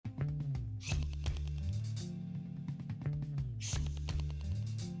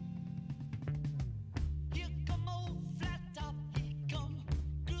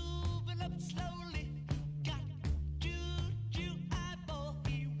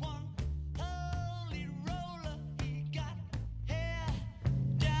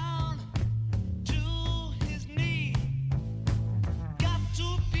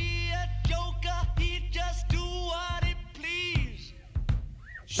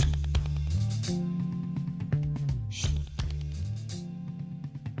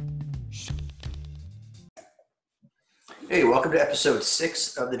Hey, welcome to episode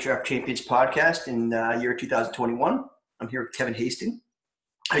 6 of the Draft Champions podcast in year 2021. I'm here with Kevin Hastings.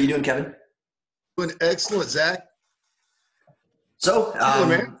 How you doing, Kevin? Doing excellent, Zach. So, Doing,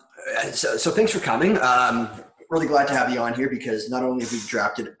 man. so thanks for coming. Really glad to have you on here because not only have we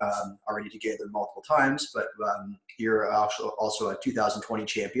drafted already together multiple times, but you're also a 2020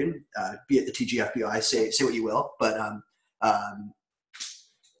 champion. Be it the TGFBI, say what you will, but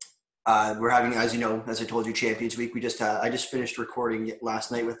we're having, as you know, as I told you, Champions Week. I just finished recording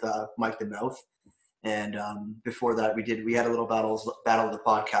last night with Mike the Mouth, and before that, we had a little battle of the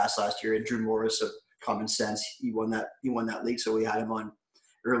podcast last year. And Drew Morris of Common Sense, he won that league, so we had him on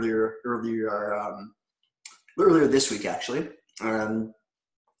earlier this week actually.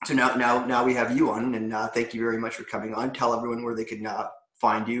 So now we have you on, and thank you very much for coming on. Tell everyone where they can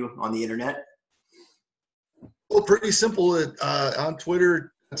find you on the internet. Well, pretty simple. On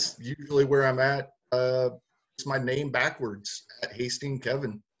Twitter, that's usually where I'm at. It's my name backwards, at Hastings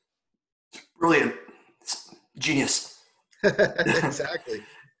Kevin. Brilliant. Genius. Exactly.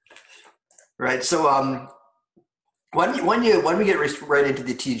 Right. So when we get right into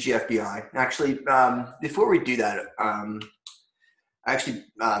the TGFBI, actually, before we do that,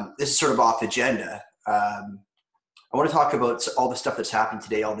 this is sort of off agenda. I want to talk about all the stuff that's happened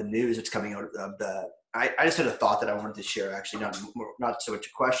today, all the news that's coming out of the. I just had a thought that I wanted to share. Actually, not so much a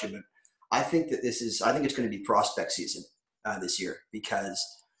question, but I think it's going to be prospect season this year because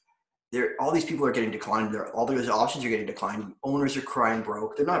all these people are getting declined. All those options are getting declined. Owners are crying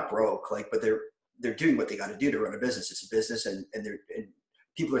broke. They're not broke, but they're doing what they got to do to run a business. It's a business, and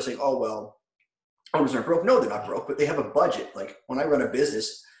people are saying, "Oh well, owners aren't broke." No, they're not broke, but they have a budget. Like when I run a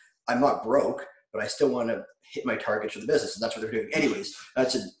business, I'm not broke, but I still want to hit my targets for the business, and that's what they're doing. Anyways,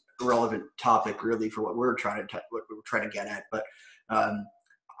 that's a relevant topic really for what we're trying to get at. But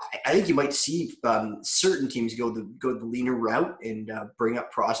I think you might see certain teams go the leaner route and bring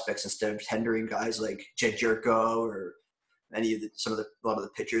up prospects instead of tendering guys like Jed Jerko or any of a lot of the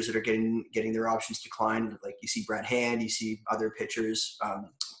pitchers that are getting their options declined. Like you see Brad Hand, you see other pitchers.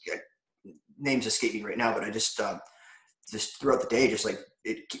 Names escape me right now, but I just throughout the day, just like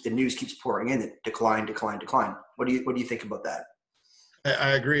the news keeps pouring in that decline. What do you think about that?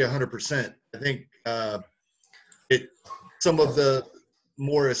 I agree 100%. I think some of the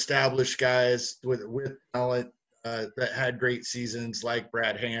more established guys with talent that had great seasons, like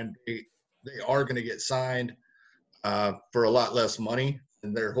Brad Hand, they are going to get signed for a lot less money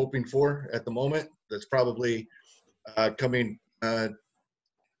than they're hoping for at the moment. That's probably coming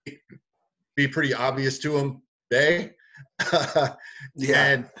be pretty obvious to them today.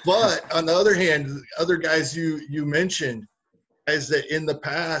 Yeah. But on the other hand, other guys you mentioned, guys that in the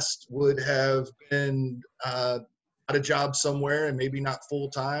past would have been at a job somewhere and maybe not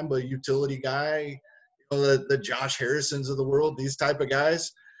full time, but a utility guy, the Josh Harrisons of the world, these type of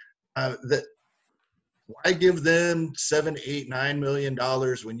guys, that why give them $7, $8, $9 million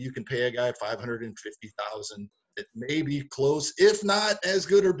when you can pay a guy $550,000? It may be close, if not as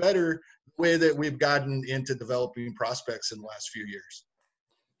good or better, the way that we've gotten into developing prospects in the last few years.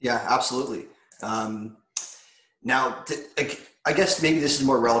 Yeah, absolutely. Now, I guess maybe this is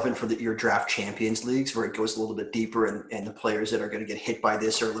more relevant for your draft champions leagues where it goes a little bit deeper and the players that are going to get hit by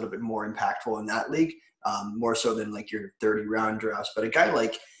this are a little bit more impactful in that league, more so than like your 30-round drafts. But a guy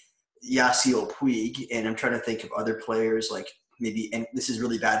like Yasiel Puig, and I'm trying to think of other players like maybe, and this is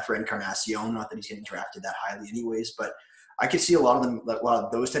really bad for Encarnacion, not that he's getting drafted that highly anyways, but I could see a lot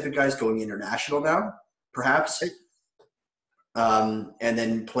of those type of guys going international now, perhaps. And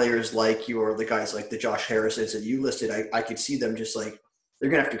then players like the guys like the Josh Harrisons that you listed, I could see them just like they're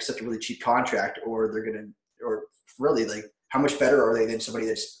gonna have to accept a really cheap contract, or really like how much better are they than somebody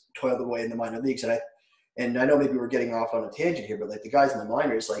that's toiled away in the minor leagues? And I know maybe we're getting off on a tangent here, but like the guys in the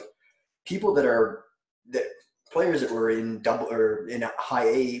minors, like people that players that were in double or in high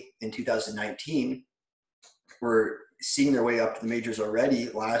A in 2019 were seeing their way up to the majors already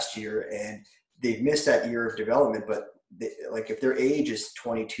last year, and they've missed that year of development, but like if their age is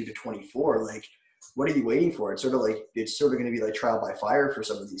 22 to 24, like what are you waiting for? It's sort of going to be like trial by fire for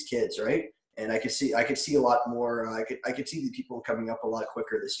some of these kids, right? And I could see a lot more. I could see the people coming up a lot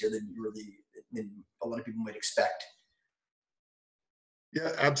quicker this year than a lot of people might expect.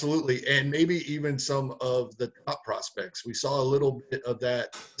 Yeah, absolutely. And maybe even some of the top prospects. We saw a little bit of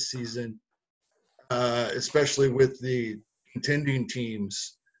that this season, especially with the contending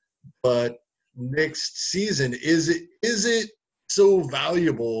teams. But next season, is it so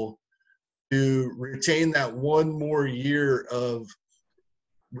valuable to retain that one more year of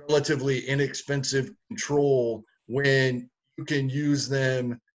relatively inexpensive control when you can use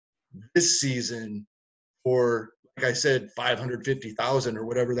them this season for, like I said, 550,000 or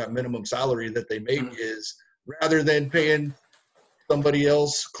whatever that minimum salary that they make is, rather than paying somebody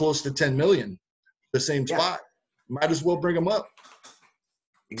else close to 10 million the same Yeah, spot. Might as well bring them up.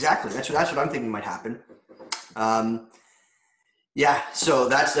 exactly. That's what I'm thinking might happen. Yeah, so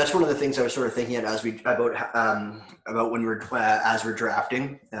that's one of the things I was sort of thinking about when we're as we're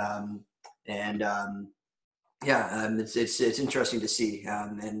drafting, and it's interesting to see,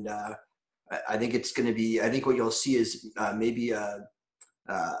 I think it's going to be. I think what you'll see is maybe a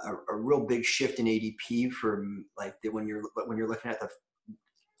real big shift in ADP from like when you're looking at the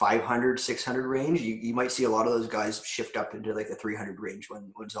 500, 600 range. You might see a lot of those guys shift up into like the 300 range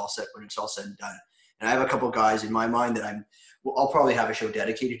when it's all said and done. And I have a couple of guys in my mind that I'll probably have a show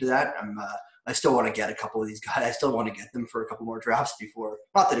dedicated to that. I still want to get a couple of these guys. I still want to get them for a couple more drafts before.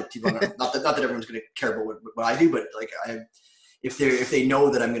 Not that everyone's going to care about what I do, but like if they know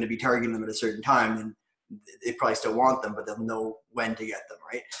that I'm going to be targeting them at a certain time, then they probably still want them, but they'll know when to get them,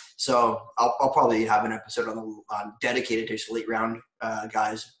 right? So I'll probably have an episode on dedicated to late round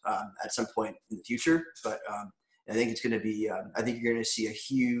guys at some point in the future. But I think it's going to be. I think you're going to see a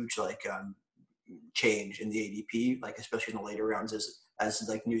huge change in the ADP, like especially in the later rounds as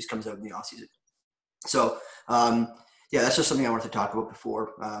like news comes out in the offseason. So that's just something I wanted to talk about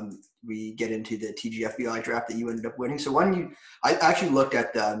before we get into the TGFBI draft that you ended up winning. So I actually looked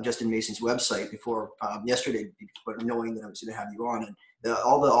at Justin Mason's website before yesterday, but knowing that I was going to have you on, and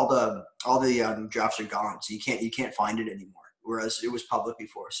all the drafts are gone, so you can't find it anymore. Whereas it was public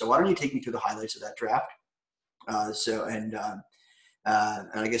before. So why don't you take me through the highlights of that draft? And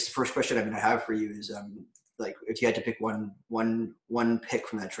I guess the first question I'm going to have for you is like if you had to pick one pick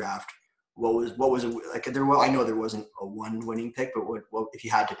from that draft, what was it like? I know there wasn't a one winning pick, but what if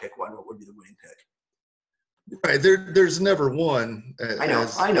you had to pick one, what would be the winning pick? Right, there's never one. I know.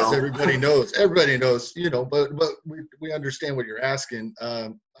 As everybody knows, but we understand what you're asking.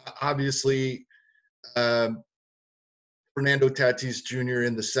 Obviously, Fernando Tatis Jr.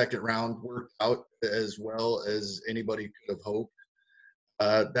 in the second round worked out as well as anybody could have hoped.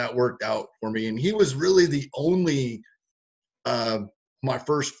 That worked out for me. And he was really the only my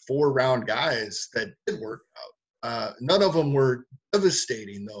first 4-round guys that did work out. None of them were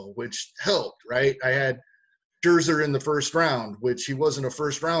devastating, though, which helped, right? I had Scherzer in the first round, which he wasn't a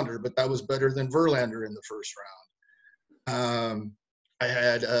first rounder, but that was better than Verlander in the first round. I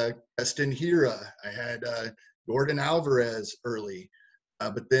had Keston Hiura. I had Jordan Alvarez early,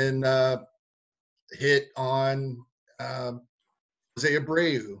 but then hit on Jose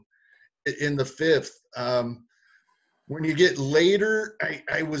Abreu in the 5th. When you get later,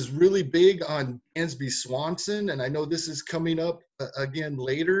 I was really big on Dansby Swanson, and I know this is coming up again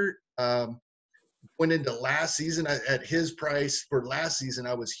later. Went into last season at his price for last season,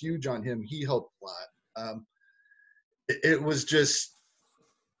 I was huge on him. He helped a lot. It was just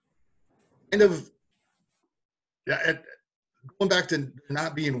kind of going back to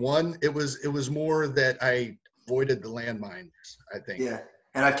not being one. It was more that I avoided the landmines, I think. Yeah,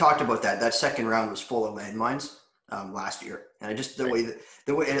 and I've talked about that. That second round was full of landmines last year, and I think it's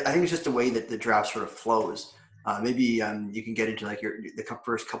just the way that the draft sort of flows. Maybe you can get into like the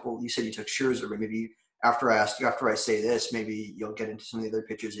first couple. You said you took Scherzer, but maybe after I say this, maybe you'll get into some of the other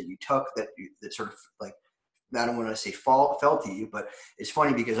pitchers that you took that sort of like, I don't want to say fell to you, but it's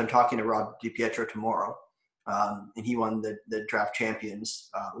funny because I'm talking to Rob DiPietro tomorrow, and he won the draft champions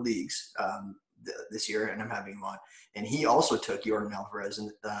leagues this year, and I'm having him on. And he also took Jordan Alvarez,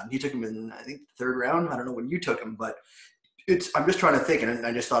 and he took him in, I think, the 3rd round. I don't know when you took him, but I'm just trying to think, and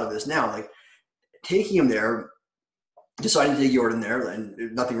I just thought of this now, like taking him there, deciding to take Jordan there,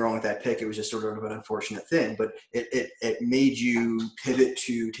 and nothing wrong with that pick. It was just sort of an unfortunate thing, but it made you pivot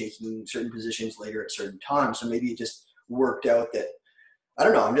to taking certain positions later at certain times. So maybe it just worked out that, I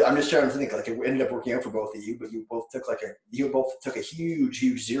don't know. I'm just trying to think, like it ended up working out for both of you, but you both took a huge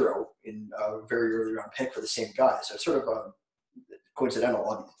zero in a very early round pick for the same guy. So it's sort of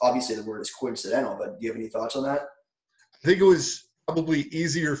coincidental. Obviously the word is coincidental, but do you have any thoughts on that? I think it was probably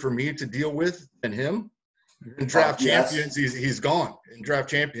easier for me to deal with than him. In draft champions, he's gone. In draft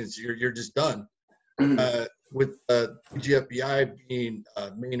champions, you're just done. Mm-hmm. With GFBI being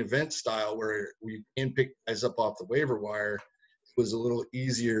main event style, where we can pick guys up off the waiver wire, it was a little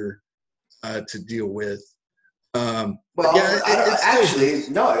easier to deal with. I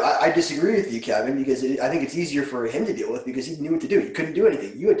disagree with you, Kevin, because I think it's easier for him to deal with because he knew what to do. He couldn't do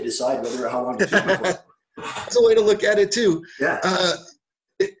anything. You had to decide whether or how long to keep him for. That's a way to look at it too. Yeah.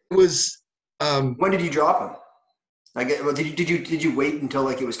 It was. When did you drop him? Did you wait until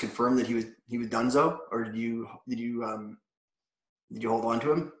like it was confirmed that he was donezo, or did you hold on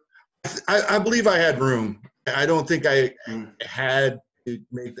to him? I believe I had room. I don't think I Mm, had to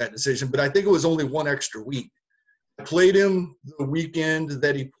make that decision, but I think it was only one extra week. I played him the weekend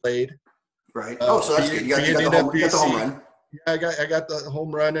that he played. right. Oh, so that's good. You got Being the in home. You got the home FBC, run. yeah, I got the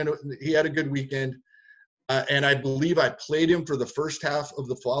home run, and he had a good weekend. And I believe I played him for the first half of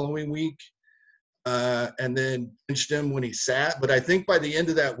the following week, and then benched him when he sat. But I think by the end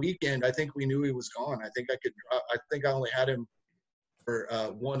of that weekend, I think we knew he was gone. I think I could. I think I only had him for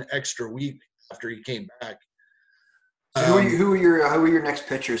one extra week after he came back. So who were your next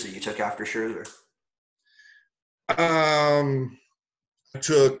pitchers that you took after Scherzer? I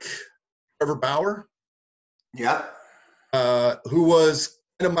took Trevor Bauer, Yeah. who was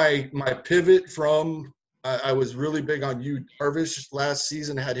kind of my pivot from. I was really big on Yu Darvish last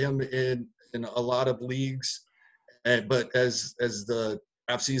season. Had him in a lot of leagues, but as the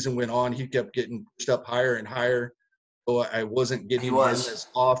draft season went on, he kept getting pushed up higher and higher. So I wasn't He getting him was. as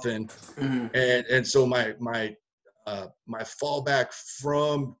often, Mm-hmm. and so my fallback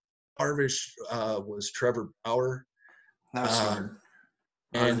from Darvish was Trevor Bauer. That was Um, smart.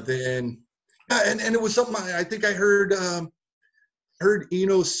 and then and it was something I think I heard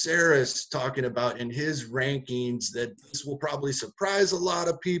Eno Saris talking about in his rankings that this will probably surprise a lot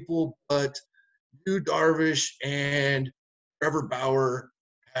of people, but Yu Darvish and Trevor Bauer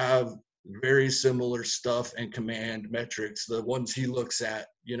have very similar stuff and command metrics, the ones he looks at,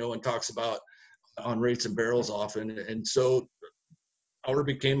 and talks about on rates and barrels often. And so Bauer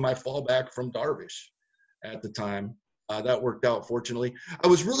became my fallback from Darvish at the time. That worked out, fortunately. I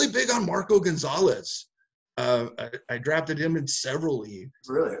was really big on Marco Gonzalez. I drafted him in several leagues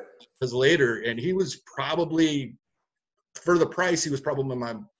Really? later, and he was probably, for the price, he was probably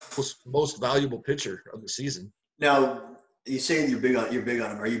my most valuable pitcher of the season. Now you say you're big on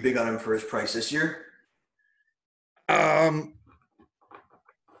him. Are you big on him for his price this year? Um,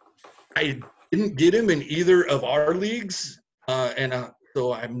 I didn't get him in either of our leagues, and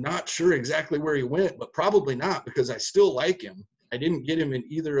so I'm not sure exactly where he went, but probably not because I still like him. I didn't get him in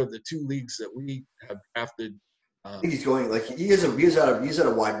either of the two leagues that we have drafted. I think he's going like he's at a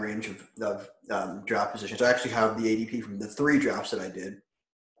wide range of draft positions. I actually have the ADP from the 3 drafts that I did.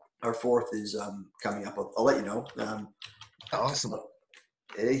 Our fourth is coming up. I'll let you know. Awesome.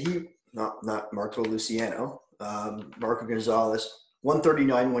 He not Marco Luciano. Marco Gonzalez,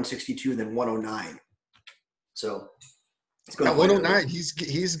 139, 162, then 109. So it's going At quite early. 109,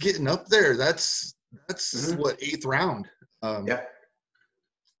 he's getting up there. That's Mm-hmm. what, 8th round. Yeah.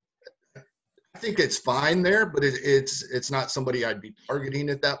 I think it's fine there, but it's not somebody I'd be targeting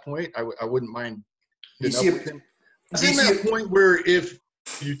at that point. I wouldn't mind Do you ending see up a, with him. It's do you in see that a, point where if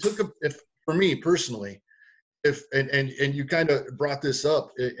you took if for me personally, if and you kind of brought this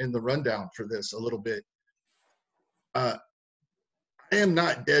up in the rundown for this a little bit. I am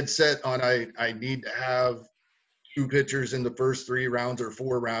not dead set on I need to have 2 pitchers in the first 3 rounds or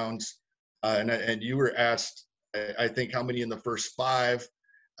 4 rounds, and you were asked I think how many in the first 5.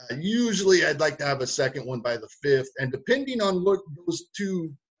 Usually, I'd like to have a second one by the 5th, and depending on what those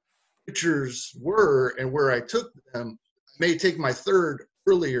 2 pitchers were and where I took them, I may take my 3rd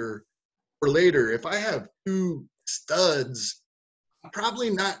earlier or later. If I have 2 studs, I'm probably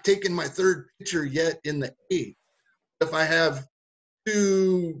not taking my 3rd pitcher yet in the 8th. If I have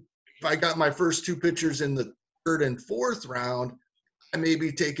if I got my first 2 pitchers in the 3rd and 4th round, I may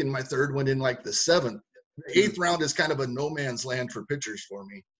be taking my 3rd one in like the 7th. The 8th round is kind of a no man's land for pitchers for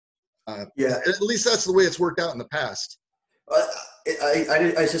me. yeah. At least that's the way it's worked out in the past. Uh,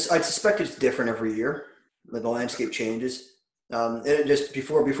 I suspect it's different every year. The landscape changes. And it just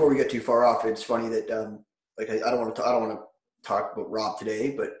before we get too far off, it's funny that like I don't want to talk about Rob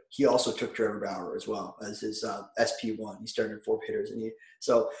today, but he also took Trevor Bauer as well as his SP1. He started 4 hitters, and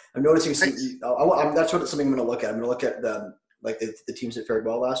so I'm noticing some. Nice. That's something I'm going to look at. I'm going to look at the teams that fared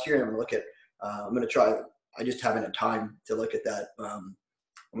well last year, and I'm going to look at. I'm going to try. I just haven't had time to look at that. I'm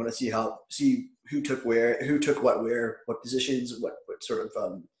going to see who took what positions, what sort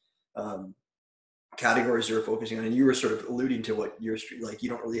of categories you're focusing on. And you were sort of alluding to what you're like. You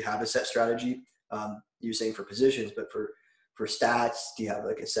don't really have a set strategy. You're saying for positions, but for stats, do you have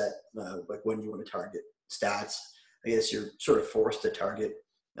like a set like when you want to target stats? I guess you're sort of forced to target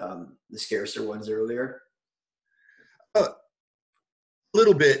the scarcer ones earlier. A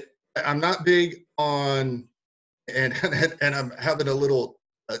little bit. I'm not big on, and I'm having a little,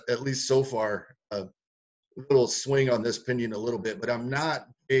 at least so far, a little swing on this opinion a little bit, but I'm not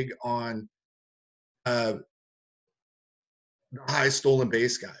big on the high stolen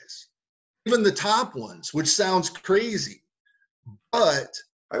base guys, even the top ones, which sounds crazy, but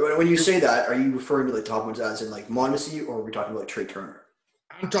When you say that, are you referring to the top ones as in like Mondesi, or are we talking about like Trey Turner?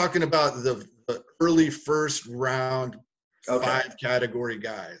 I'm talking about the the early first round, Okay. 5 category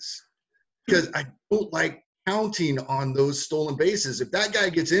guys, because I don't like counting on those stolen bases. If that guy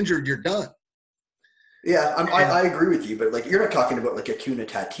gets injured, you're done. Yeah, And I agree with you, but like you're not talking about like Acuna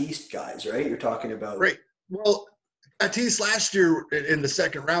Tatis guys, right? You're talking about right. Well, Tatis last year in the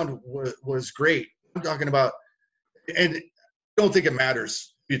second round was great. I'm talking about, and I don't think it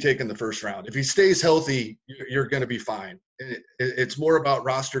matters if you take in the first round. If he stays healthy, you're going to be fine. It's more about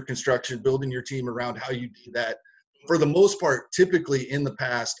roster construction, building your team around how you do that. For the most part, typically in the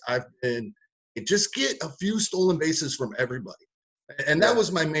past, I've been just get a few stolen bases from everybody, and that yeah.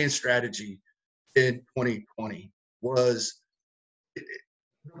 was my main strategy in 2020 was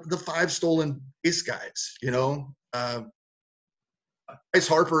the 5 stolen base guys. Bryce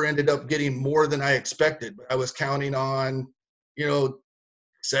Harper ended up getting more than I expected, but I was counting on,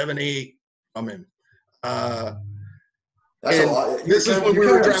 7, 8 from him. That's a lot. This is when we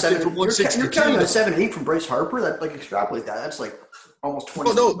were drafting from You're counting 162. on a Though. 7-8 from Bryce Harper. That like extrapolate that. That's like almost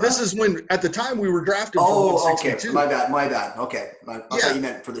 20. No, this is when at the time we were drafting from Oh, okay. 162. My bad. Okay, I thought Yeah, you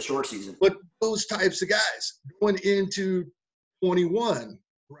meant for the short season. but those types of guys going into 21,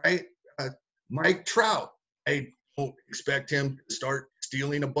 right? Mike Trout, I don't expect him to start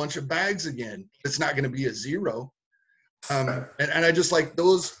stealing a bunch of bags again. It's not going to be a 0. Right. And I just like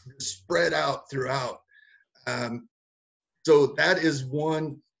those spread out throughout. So that is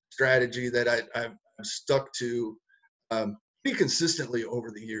one strategy that I've stuck to pretty consistently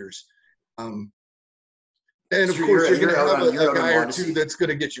over the years. And of So course, you're going to have you're a out on guy or two Mondesi. that's going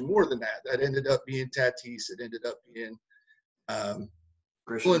to get you more than that. That ended up being Tatis. It ended up being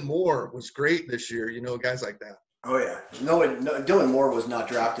Dylan Moore was great this year. Guys like that. Oh yeah, no, Dylan Moore was not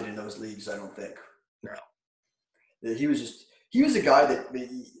drafted in those leagues. I don't think. No. He was a guy that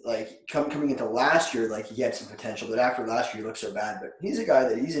like coming into last year, like he had some potential, but after last year he looked so bad. But he's a guy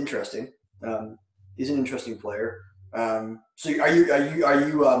that he's interesting. He's an interesting player. So are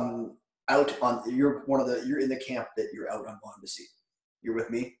you out on? You're in the camp that you're out on Mondesi. You're with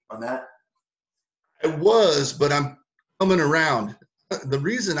me on that. I was, but I'm coming around. The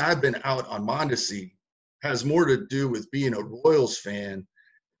reason I've been out on Mondesi has more to do with being a Royals fan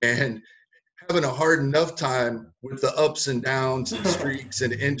and having a hard enough time with the ups and downs and streaks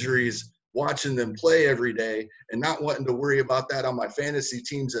and injuries, watching them play every day and not wanting to worry about that on my fantasy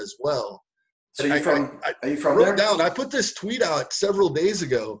teams as well. So are you from wrote there? down, I put this tweet out several days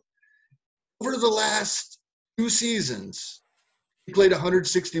ago. Over the last 2 seasons, he played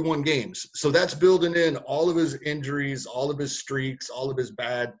 161 games. So that's building in all of his injuries, all of his streaks, all of his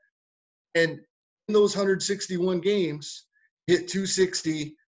bad. And in those 161 games, hit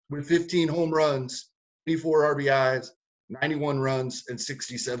 260 with 15 home runs, 84 RBIs, 91 runs, and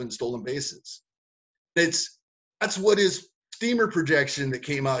 67 stolen bases. That's what his steamer projection that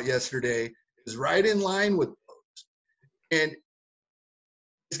came out yesterday is right in line with those. And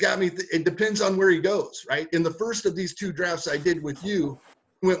it's got me, it depends on where he goes, right? In the first of these 2 drafts I did with you,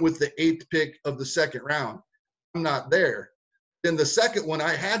 went with the 8th pick of the second round. I'm not there. Then the second one,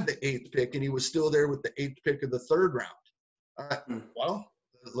 I had the 8th pick, and he was still there with the 8th pick of the third round. Well,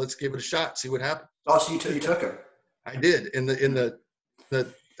 let's give it a shot, see what happens. Oh, so you took him? I did.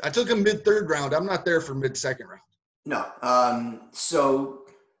 I took him mid-third round. I'm not there for mid-second round. No. So,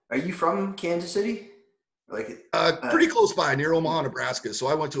 are you from Kansas City? Pretty close by, near Omaha, Nebraska. So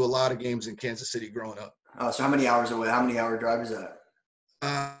I went to a lot of games in Kansas City growing up. So how many hours away? How many hour drive is that?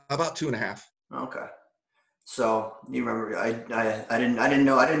 About 2.5. Okay. So you remember? I didn't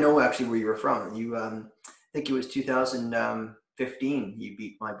know actually where you were from. I think it was 2015. You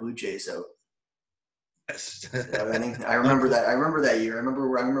beat my Blue Jays out. Yes. I remember that. I remember that year. I remember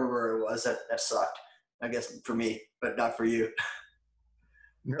where it was. That sucked. I guess for me, but not for you.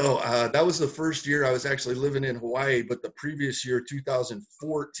 No, that was the first year I was actually living in Hawaii. But the previous year,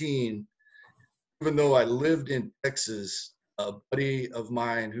 2014, even though I lived in Texas, a buddy of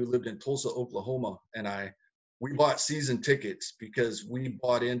mine who lived in Tulsa, Oklahoma, and we bought season tickets because we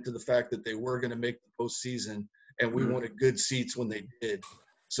bought into the fact that they were going to make the postseason, and we wanted good seats when they did.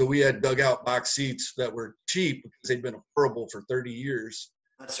 So we had dugout box seats that were cheap because they'd been horrible for 30 years.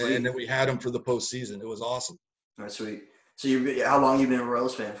 That's sweet. And then we had them for the postseason. It was awesome. That's sweet. So how long have you been a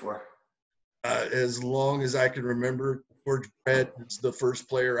Royals fan for? As long as I can remember. George Brett is the first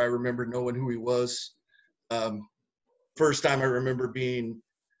player I remember knowing who he was. First time I remember being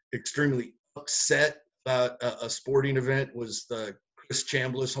extremely upset about a sporting event was the Chris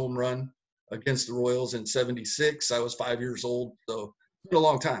Chambliss home run against the Royals in '76. I was 5 years old, so it's been a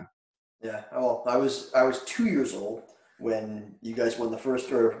long time. Yeah. Well, I was 2 years old when you guys won the first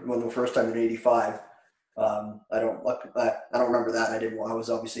time in '85. I don't remember that. I was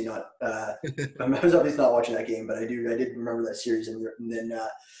obviously not. I was obviously not watching that game, but I did remember that series. And then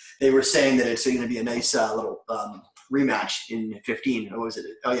they were saying that it's going to be a nice little rematch in 15. What was it?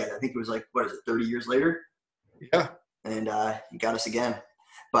 Oh yeah, I think it was like, what is it, 30 years later? Yeah. And he got us again.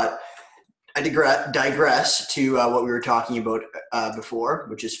 But I digress to what we were talking about before,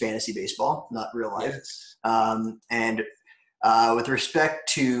 which is fantasy baseball, not real life. Yes. And with respect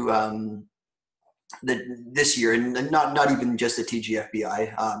to this year, and not even just the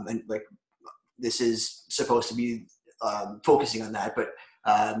TGFBI, and like this is supposed to be focusing on that, but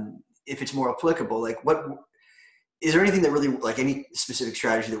if it's more applicable, like what is there anything that really, like any specific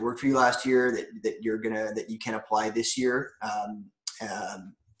strategy that worked for you last year that you can apply this year?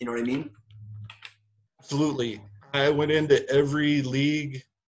 You know what I mean? Absolutely. I went into every league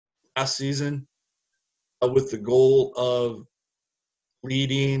last season with the goal of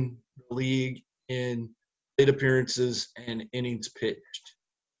leading the league in plate appearances and innings pitched.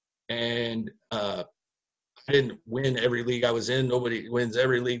 And I didn't win every league I was in. Nobody wins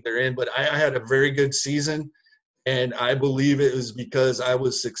every league they're in, but I had a very good season. And I believe it was because I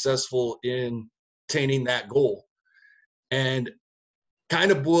was successful in attaining that goal. And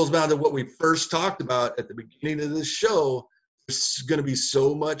kind of boils down to what we first talked about at the beginning of this show. There's going to be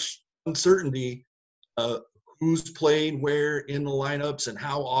so much uncertainty, who's playing where in the lineups and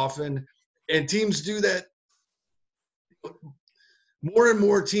how often. And teams do that. More and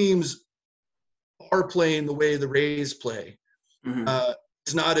more teams are playing the way the Rays play. Mm-hmm.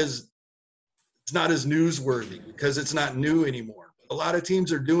 It's not as newsworthy because it's not new anymore. A lot of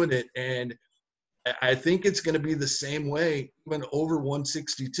teams are doing it, and I think it's going to be the same way even over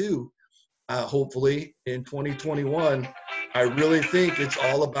 162, hopefully in 2021. I really think it's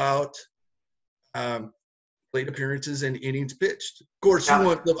all about plate appearances and innings pitched. Of course, you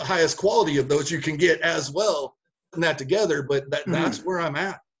want the highest quality of those you can get as well, putting that together, but that's where I'm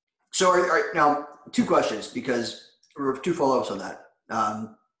at. So now, two questions, or two follow-ups on that.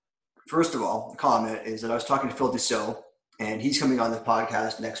 First of all, the comment is that I was talking to Phil Dussault, and he's coming on the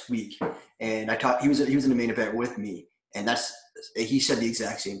podcast next week. And he was in the main event with me, and he said the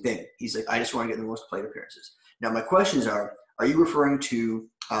exact same thing. He's like, I just want to get the most plate appearances. Now, my questions are you referring to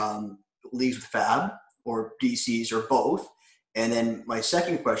leagues with FAB or DCs or both? And then my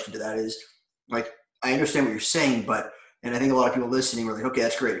second question to that is, like, I understand what you're saying, and I think a lot of people listening were like, okay,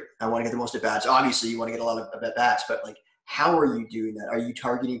 that's great. I want to get the most at-bats. Obviously, you want to get a lot of at-bats, but like, how are you doing that? Are you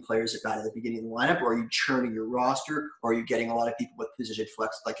targeting players at bat at the beginning of the lineup, or are you churning your roster, or are you getting a lot of people with position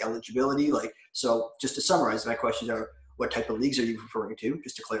flex, like eligibility? Like, so just to summarize, my questions are, what type of leagues are you referring to,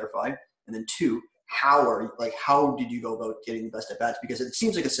 just to clarify? And then two, how did you go about getting the best at bats? Because it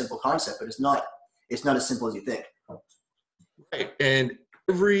seems like a simple concept, but it's not as simple as you think. Right. And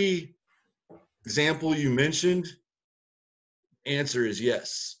every example you mentioned, answer is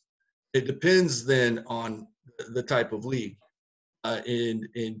yes. It depends then on the type of league. In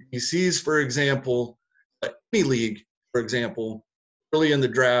DCs, for example, any league, for example, early in the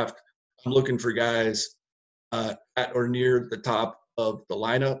draft, I'm looking for guys at or near the top of the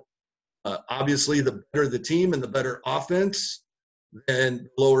lineup. Obviously, the better the team and the better offense, then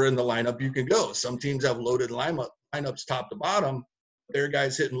lower in the lineup you can go. Some teams have loaded lineups top to bottom. Their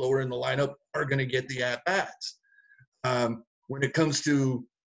guys hitting lower in the lineup are going to get the at-bats. When it comes to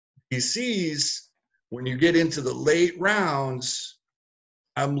DCs, when you get into the late rounds,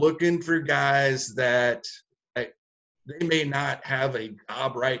 I'm looking for guys that they may not have a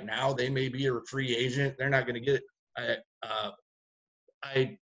job right now. They may be a free agent. They're not going to get it.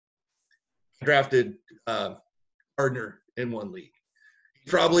 I drafted Gardner in one league.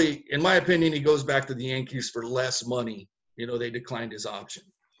 Probably, in my opinion, he goes back to the Yankees for less money. They declined his option.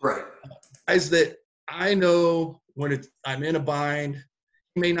 Right. Guys that I know when I'm in a bind,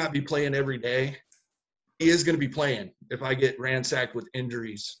 he may not be playing every day. He is going to be playing if I get ransacked with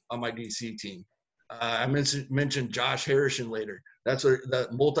injuries on my DC team. I mentioned Josh Harrison later. That's the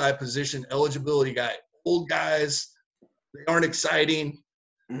multi-position eligibility guy. Old guys, they aren't exciting.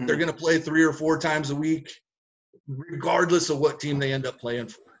 Mm-hmm. They're going to play 3 or 4 times a week, regardless of what team they end up playing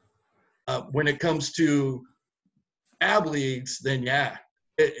for. When it comes to ab leagues, then yeah,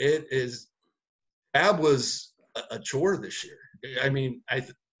 it is. Ab was a chore this year. I mean,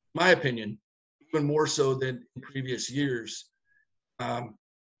 my opinion, even more so than in previous years,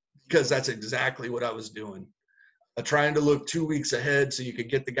 because that's exactly what I was doing. Trying to look 2 weeks ahead so you could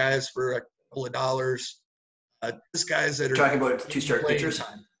get the guys for a couple of dollars. These guys that are talking about 2-start pitchers.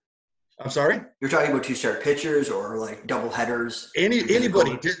 Time. I'm sorry? You're talking about 2-start pitchers or like double headers?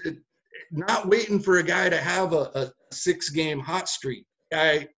 Anybody. Not waiting for a guy to have a 6-game hot streak.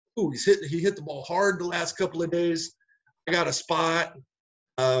 Guy ooh, he hit the ball hard the last couple of days. I got a spot.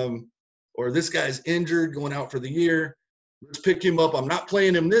 Or this guy's injured, going out for the year. Let's pick him up. I'm not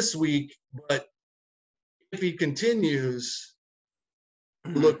playing him this week, but if he continues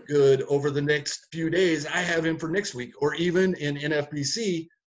to look good over the next few days, I have him for next week. Or even in NFBC,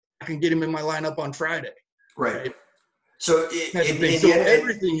 I can get him in my lineup on Friday. Right. So,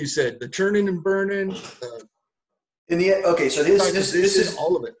 everything you said, the churning and burning. So this is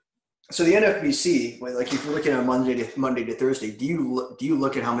all of it. So the NFBC, like if you're looking at Monday to Thursday, do you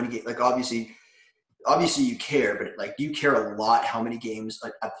look at how many games? Like obviously you care, but like do you care a lot how many games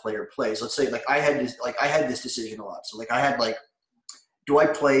a player plays? Let's say like I had this decision a lot. So like I had like, do I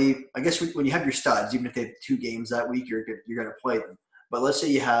play? I guess when you have your studs, even if they have 2 games that week, you're going to play them. But let's say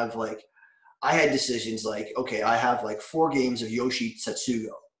you have like, I had decisions like, okay, I have like 4 games of Yoshi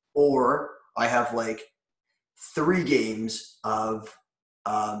Satsugo, or I have like 3 games of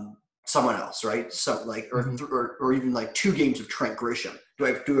someone else, right? So like, or even like 2 games of Trent Grisham. Do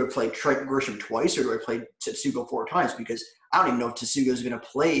I play Trent Grisham twice, or do I play Tetsugo 4 times? Because I don't even know if Tetsugo is going to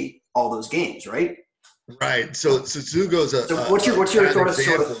play all those games, right? Right. So Tetsugo's a. So what's your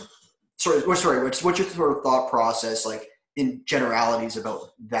thought process like in generalities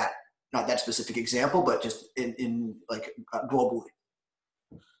about that? Not that specific example, but just in like globally.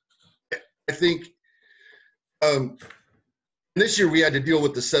 I think. This year we had to deal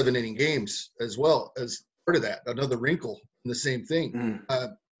with the 7-inning games as well as part of that. Another wrinkle in the same thing.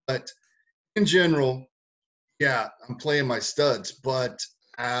 But in general, yeah, I'm playing my studs. But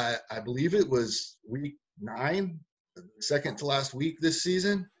I believe it was week 9, the second to last week this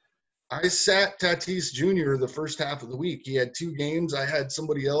season. I sat Tatis Jr. the first half of the week. He had 2 games. I had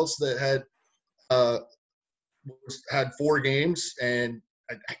somebody else that had 4 games, and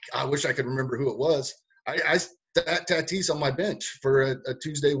I wish I could remember who it was. I sat Tatis on my bench for a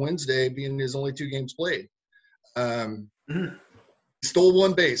Tuesday, Wednesday, being his only 2 games played. Stole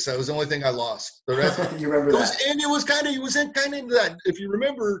 1 base. That was the only thing I lost. The rest, you remember that? And he was kind of into that. If you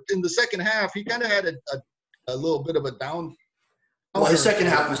remember, in the second half, he kind of had a little bit of a down. Well, his second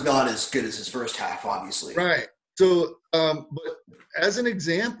half was not as good as his first half, obviously. Right. So, but as an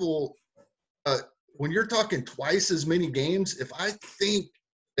example, when you're talking twice as many games, if I think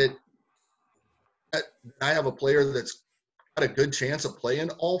that I have a player that's got a good chance of playing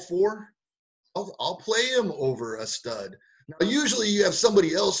all 4, I'll play him over a stud. Now, usually you have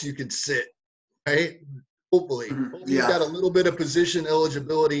somebody else you could sit, right? Hopefully. You've got a little bit of position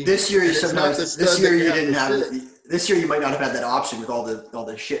eligibility. This year you didn't have it. This year you might not have had that option with all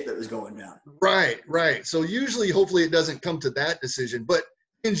the shit that was going down. Right. So usually, hopefully it doesn't come to that decision. But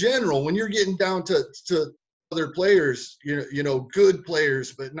in general, when you're getting down to other players, you know, good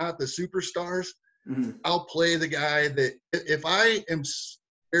players, but not the superstars, I'll play the guy that if I am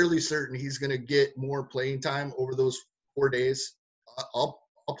fairly certain he's going to get more playing time over those 4 days, I'll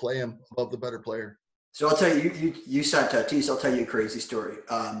play him above the better player. So I'll tell you, you sat Tatis. I'll tell you a crazy story.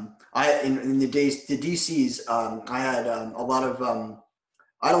 In the DCs, I had a lot of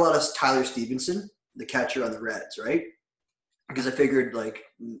Tyler Stevenson, the catcher on the Reds, right? Because I figured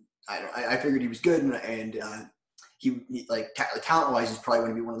I figured he was good, and he like talent-wise, he's probably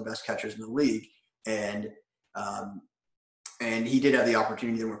going to be one of the best catchers in the league, and he did have the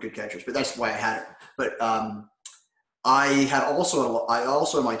opportunity. There weren't good catchers, but that's why I had him. But I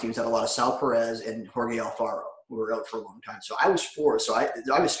also on my teams had a lot of Sal Perez and Jorge Alfaro, who were out for a long time. So I was 4. So I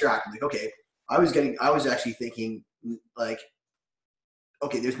was strapped. I'm like, okay, I was actually thinking like,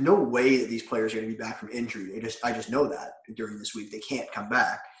 okay, there's no way that these players are going to be back from injury. I just know that during this week they can't come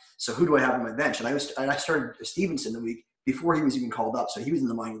back. So who do I have on my bench? And I started Stevenson the week before he was even called up. So he was in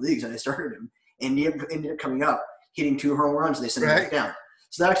the minor leagues, and I started him, and he ended up coming up, hitting 2 home runs, and they sent him back down.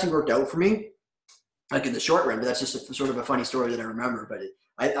 So that actually worked out for me, like in the short run. But that's just sort of a funny story that I remember. But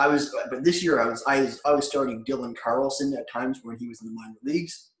but this year I was starting Dylan Carlson at times when he was in the minor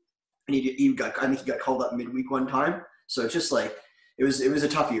leagues, and I think he got called up midweek one time. So it's just like it was a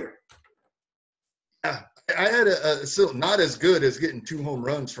tough year. Yeah, I had still not as good as getting 2 home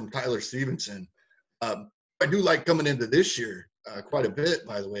runs from Tyler Stevenson. I do like coming into this year quite a bit,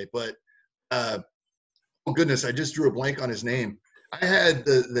 by the way. But oh goodness, I just drew a blank on his name. I had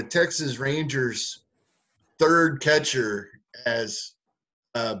the Texas Rangers 3rd catcher as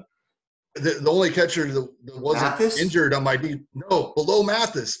the only catcher that wasn't Mathis? injured on my team. No, below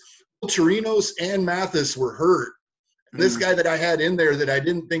Mathis. Chirinos and Mathis were hurt. This guy that I had in there that I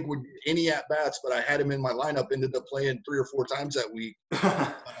didn't think would get any at-bats, but I had him in my lineup, ended up playing 3 or 4 times that week.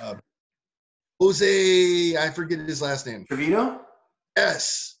 Jose, I forget his last name. Trevino?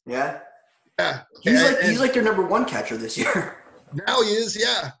 Yes. Yeah. Yeah. He's like their number 1 catcher this year. Now he is,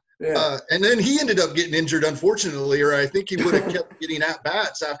 yeah. Yeah. And then he ended up getting injured, unfortunately, or I think he would have kept getting at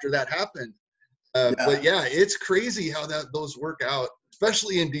bats after that happened. But yeah, it's crazy how those work out,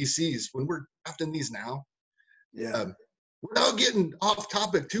 especially in DCs when we're drafting these now. Yeah. We're not getting off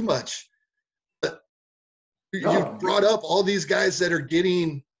topic too much. But No. you brought up all these guys that are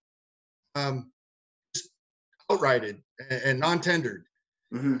getting just outrighted and non-tendered.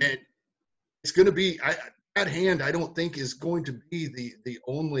 Mm-hmm. And it's going to be that Hand, I don't think, is going to be the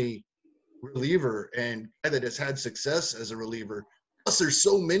only reliever and guy that has had success as a reliever. Plus, there's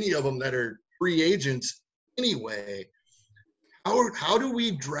so many of them that are free agents anyway. How do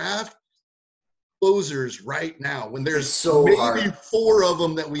we draft closers right now when there's so maybe hard. 4 of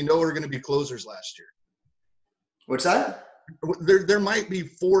them that we know are going to be closers last year? What's that? There might be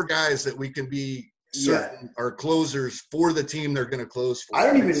 4 guys that we can be certain are closers for the team they're going to close for. I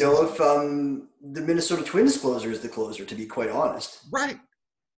don't even know if the Minnesota Twins closer is the closer, to be quite honest. Right.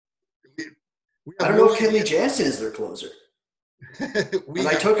 I don't know if Kenley Jansen is their closer.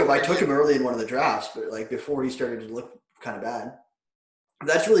 I took him early in one of the drafts, but like before he started to look kind of bad.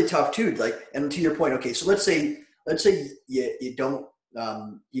 That's really tough too. Like, and to your point, okay, so let's say you don't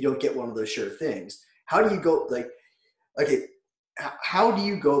get one of those sure things. How do you go? Like, okay, how do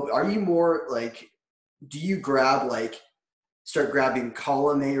you go? Are you more like, do you start grabbing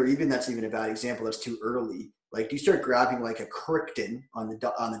column A, or even that's even a bad example, that's too early. Like, do you start grabbing like a Crichton on the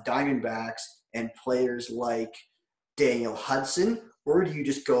Diamondbacks and players like Daniel Hudson, or do you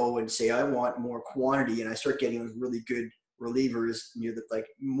just go and say, I want more quantity, and I start getting really good relievers near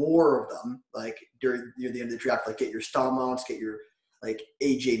more of them, like near the end of the draft, like get your Stalmounts, get your like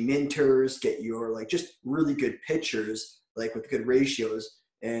AJ Minters, get your like just really good pitchers, like with good ratios,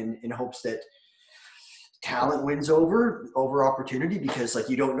 and in hopes that talent wins over opportunity, because like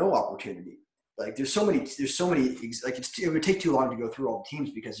you don't know opportunity. Like there's so many like it would take too long to go through all the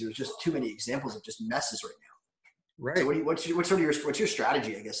teams because there's just too many examples of just messes right now. Right. So what's your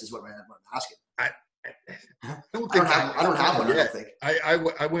strategy, I guess, is what I'm asking. I don't have one. I don't think.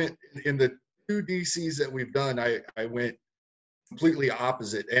 I went in the 2 DCs that we've done. I went completely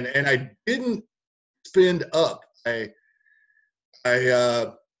opposite, and I didn't spend up. I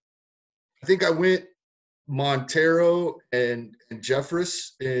think I went Montero and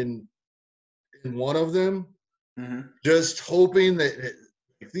Jeffress in one of them, just hoping that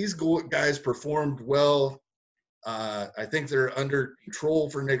if these guys performed well, I think they're under control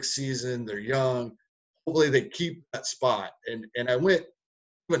for next season. They're young. Hopefully they keep that spot. And I went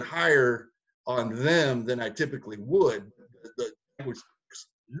even higher on them than I typically would. There was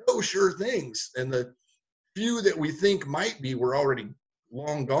no sure things. And the few that we think might be were already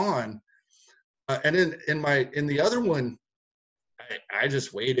long gone. And in the other one, I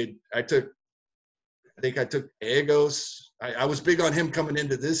just waited. I took Gallegos. I was big on him coming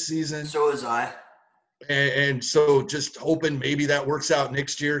into this season. So was I. And so just hoping maybe that works out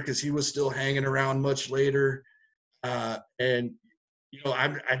next year, because he was still hanging around much later. And,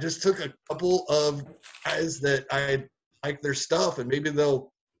 I just took a couple of guys that I like their stuff, and maybe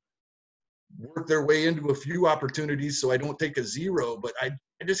they'll work their way into a few opportunities so I don't take a 0. But I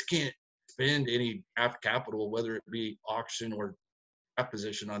just can't spend any draft capital, whether it be auction or draft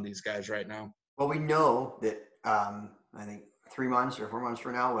position, on these guys right now. Well, we know that I think 3 months or 4 months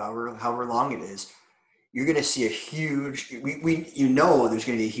from now, however long it is, you're going to see a huge – there's going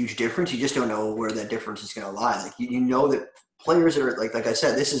to be a huge difference. You just don't know where that difference is going to lie. Like you know that players that are like I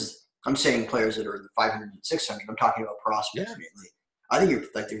said, I'm saying players that are 500 and 600. I'm talking about prospects mainly. I think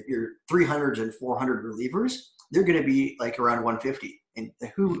your 300s and 400 relievers, they're going to be like around 150. And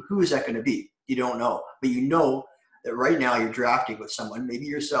who is that going to be? You don't know. But you know that right now you're drafting with someone, maybe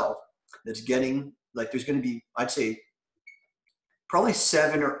yourself, that's getting like there's going to be, I'd say, probably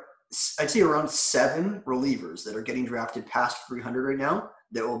around 7 relievers that are getting drafted past 300 right now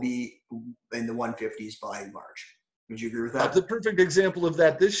that will be in the 150s by March. Would you agree with that? The perfect example of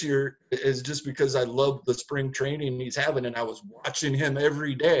that this year is just because I love the spring training he's having, and I was watching him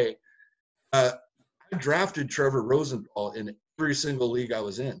every day. I drafted Trevor Rosenthal in every single league I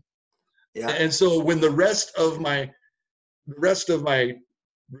was in. Yeah. And so when the rest of my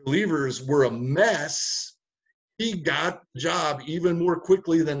relievers were a mess, he got the job even more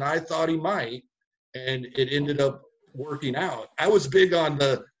quickly than I thought he might, and it ended up working out. I was big on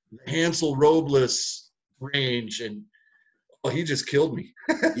the Hansel Robles range, and he just killed me.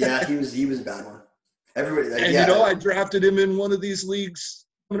 Yeah, he was a bad one. Everybody, and I drafted him in one of these leagues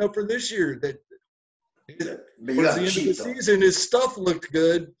coming up for this year. But you got the end of the season, his stuff looked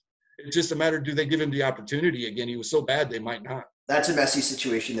good. It's just a matter of, do they give him the opportunity again? He was so bad they might not. That's a messy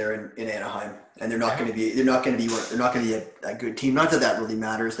situation there in Anaheim, and Yeah. they're not going to be a good team. Not that that really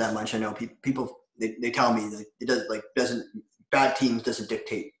matters that much. I know people they tell me that it doesn't bad teams doesn't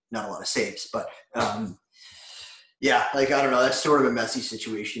dictate not a lot of saves, but yeah, like I don't know, that's sort of a messy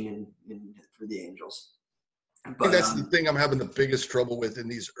situation for the Angels. I think But that's the thing I'm having the biggest trouble with in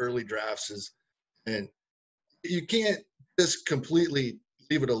these early drafts is, and you can't just completely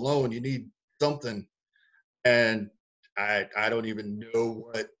leave it alone. You need something, and I don't even know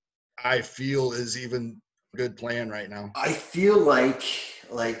what I feel is even a good plan right now. I feel like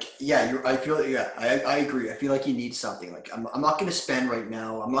yeah, I feel yeah, I agree. I feel like you need something. Like I'm not going to spend right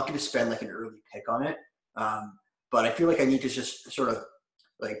now. I'm not going to spend like an early pick on it. Um, but I feel like I need to just sort of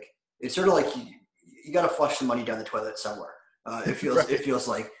like it's sort of like you got to flush the money down the toilet somewhere. It Right. feels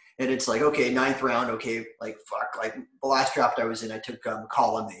like, and it's like okay, ninth round, okay, like fuck, like the last draft I was in, I took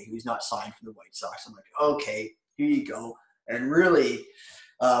Colin, who's not signed for the White Sox. I'm like okay, here you go, and really.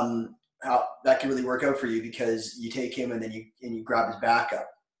 How that can really work out for you because you take him and then you grab his backup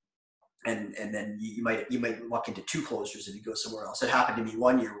and then you might luck into two closers if you go somewhere else. It happened to me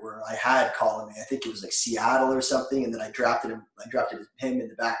one year where I had Colin. I think it was like Seattle or something, and then I drafted him. I drafted him in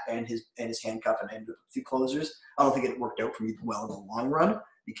the back and his handcuff, and I ended up with two closers. I don't think it worked out for me well in the long run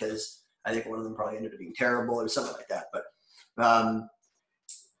because I think one of them probably ended up being terrible or something like that. But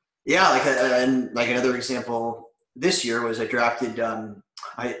yeah, and like another example this year was I drafted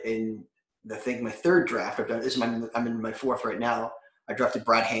I in the thing my third draft. I've done this. I'm in my fourth right now. I drafted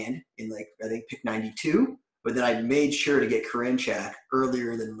Brad Hand in like I think pick 92, but then I made sure to get Karinchak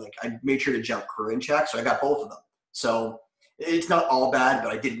earlier than like I made sure to jump Karinchak, so I got both of them. So it's not all bad,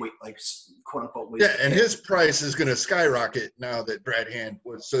 but I did wait like quote unquote waste Yeah, a and pick. his price is going to skyrocket now that Brad Hand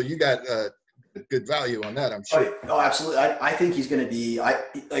was. So you got good value on that, I'm sure. Oh, absolutely. I think he's going to be. I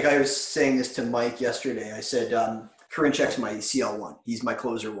was saying this to Mike yesterday. I said Karinchak's my CL1. He's my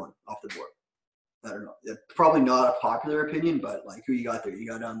closer one off the board. I don't know. Probably not a popular opinion, but like who you got there? You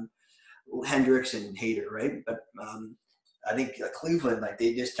got Hendricks and Hader, right? But I think Cleveland, like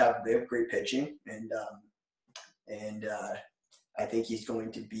they have great pitching, and I think he's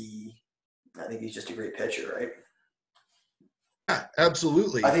going to be. I think he's just a great pitcher, right? Yeah,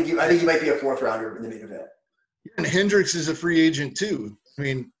 absolutely. I think he might be a fourth rounder in the main event. And Hendricks is a free agent too. I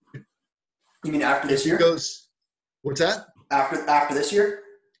mean, You mean after if this he year? goes, what's that? After this year?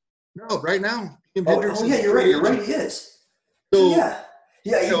 No, right now, Tim Hendricks Oh is yeah, a you're right. free You're agent. right. He is. So So, yeah,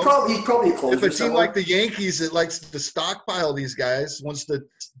 yeah. you know, He's probably a if a closer team like somewhere. the Yankees that likes to stockpile these guys wants to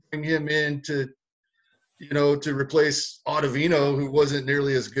bring him in to, to replace Ottavino, who wasn't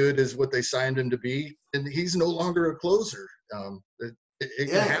nearly as good as what they signed him to be, and he's no longer a closer. It can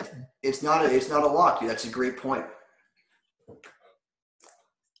Yeah, happen. it's not a lock, dude. That's a great point.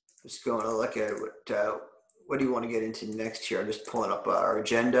 Just going to look at what do you want to get into next here? I'm just pulling up our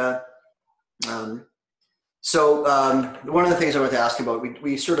agenda. Um, one of the things I want to ask about,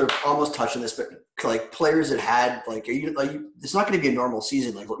 we sort of almost touched on this, but like players that had like, it's not going to be a normal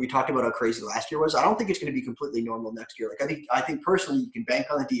season. Like what we talked about how crazy last year was. I don't think it's going to be completely normal next year. Like I think personally, you can bank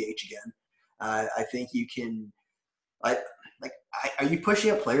on the DH again. I think you can. I are you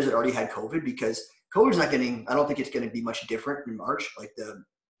pushing up players that already had COVID because COVID's not getting? I don't think it's going to be much different in March. Like the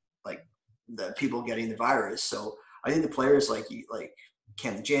people getting the virus. So I think the players like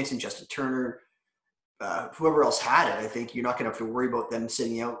Cameron Jansen, Justin Turner, whoever else had it, I think you're not going to have to worry about them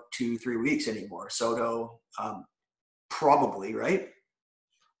sitting out 2-3 weeks anymore. Soto, probably, right?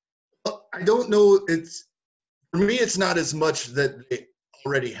 I don't know. It's for me. It's not as much that they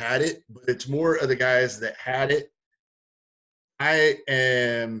already had it, but it's more of the guys that had it. I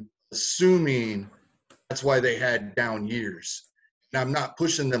am assuming that's why they had down years. And I'm not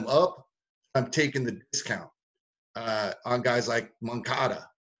pushing them up. I'm taking the discount on guys like Moncada,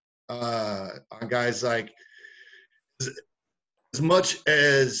 on guys like as much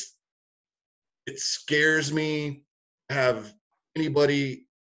as it scares me to have anybody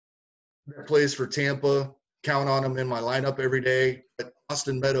that plays for Tampa count on them in my lineup every day. But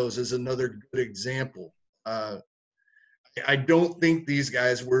Austin Meadows is another good example. I don't think these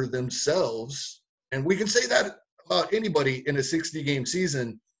guys were themselves, and we can say that about anybody in a 60-game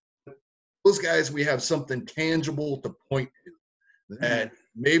season. Those guys, we have something tangible to point to Mm-hmm. that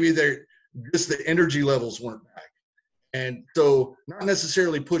maybe they're just the energy levels weren't back. And so not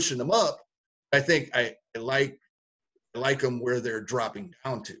necessarily pushing them up. I think I like them where they're dropping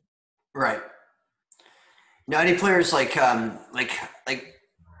down to. Right. Now, any players like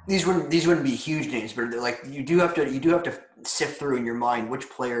these wouldn't be huge names, but like you do have to sift through in your mind which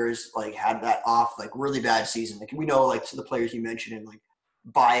players like had that off like really bad season. Like we know like some of the players you mentioned and like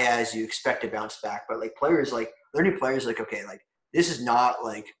Baez, you expect to bounce back, but like players like there are any players like okay like this is not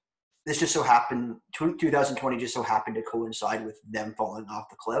like this just so happened 2020 just so happened to coincide with them falling off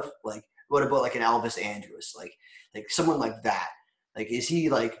the cliff. Like, what about like an Elvis Andrus, like someone like that? Like, is he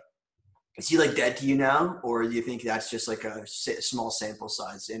like dead to you now, or do you think that's just like a small sample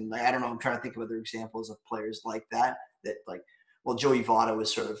size? And like, I don't know. I'm trying to think of other examples of players like that. That like, well, Joey Votto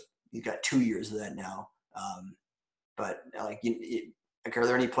was sort of he's got 2 years of that now. But like, like, are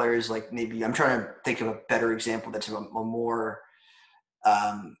there any players like maybe I'm trying to think of a better example that's a more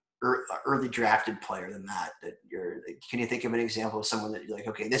early drafted player than that? That you're like, can you think of an example of someone that you're like,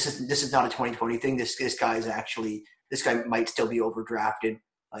 okay, this is not a 2020 thing. This guy might still be overdrafted.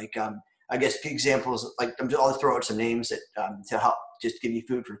 Like I guess examples like I'll throw out some names that to help just give you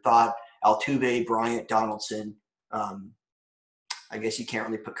food for thought. Altuve, Bryant, Donaldson. I guess you can't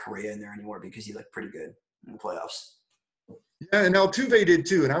really put Correa in there anymore because he looked pretty good in the playoffs. Yeah, and Altuve did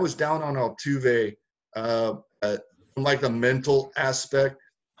too. And I was down on Altuve from like the mental aspect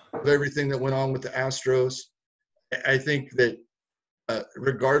of everything that went on with the Astros. I think that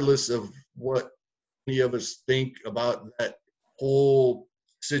regardless of what any of us think about that whole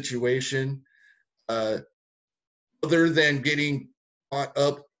situation, other than getting caught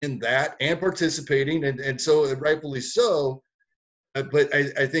up in that and participating, and so rightfully so, but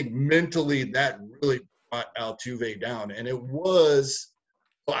I think mentally that really brought Altuve down. And it was,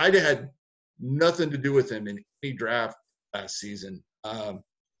 well, I had nothing to do with him in any draft last season.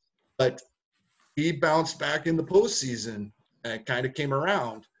 But he bounced back in the postseason and kind of came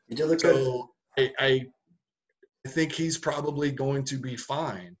around. He did look so good. I think he's probably going to be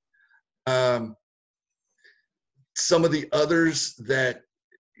fine. Some of the others that,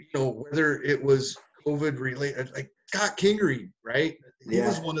 whether it was COVID related, like Scott Kingery, right? He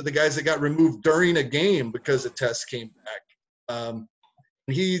was one of the guys that got removed during a game because a test came back.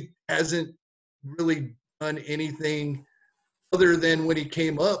 He hasn't really done anything other than when he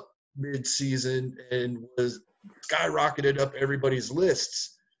came up mid-season and was skyrocketed up everybody's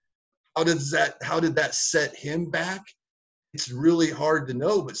lists. How did that set him back? It's really hard to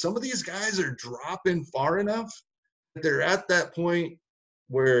know, but some of these guys are dropping far enough that they're at that point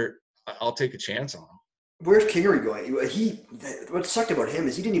where I'll take a chance on them. Where's Kingery going? What sucked about him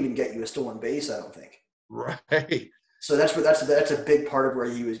is he didn't even get you a stolen base, I don't think. Right. So that's a big part of where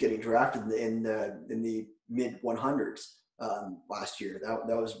he was getting drafted in the mid 100s last year.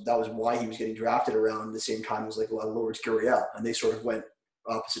 That was why he was getting drafted around the same time as like a lot of Lourdes Gurriel, and they sort of went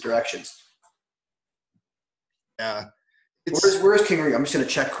opposite directions. Yeah. Where's Kingery? I'm just going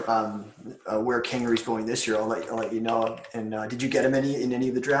to check where Kingery's going this year. I'll let you know. And did you get him in any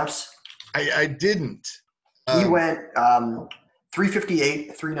of the drafts? I didn't. He went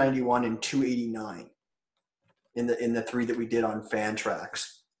 358, 391, and 289 in the three that we did on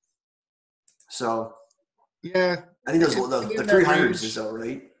Fantrax. So yeah, I think the 300s is all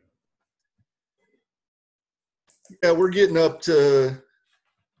right. Yeah, we're getting up to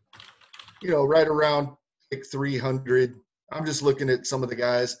right around like 300. I'm just looking at some of the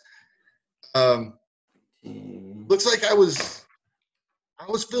guys. Looks like I was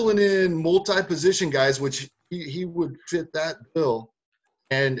filling in multi-position guys, which he would fit that bill,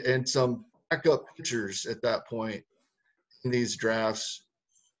 and some backup pitchers at that point in these drafts.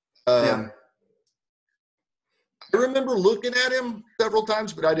 I remember looking at him several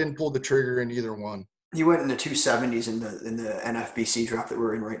times, but I didn't pull the trigger in either one. He went in the 270s in the NFBC draft that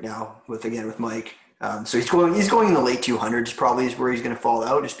we're in right now with Mike. So he's going in the late 200s probably is where he's going to fall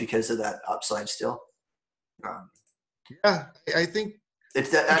out just because of that upside still. Yeah, I think it's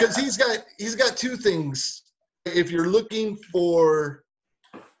that because he's got two things. If you're looking for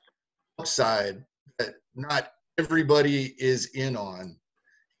upside that not everybody is in on,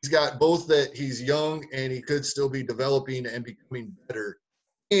 he's got both that he's young and he could still be developing and becoming better,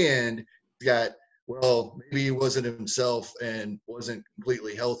 and he's got maybe he wasn't himself and wasn't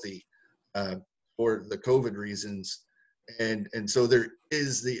completely healthy for the COVID reasons, and so there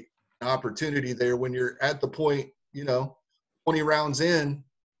is the opportunity there when you're at the point 20 rounds in.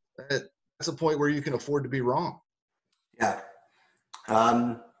 That's a point where you can afford to be wrong. Yeah.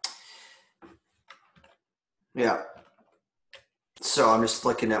 Yeah. So I'm just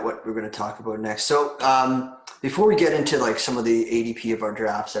looking at what we're going to talk about next. So before we get into like some of the ADP of our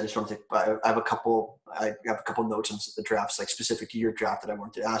drafts, I just want to. I have a couple notes on the drafts, like specific to your draft, that I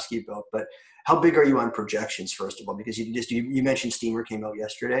wanted to ask you about. But how big are you on projections, first of all? Because you mentioned Steamer came out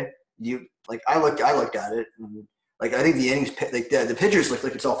yesterday. I looked at it, and like I think the innings, like the pitchers look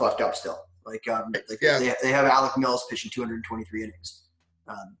like it's all fucked up still. They have Alec Mills pitching 223 innings,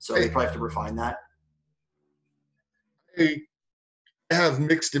 so they probably have to refine that. I have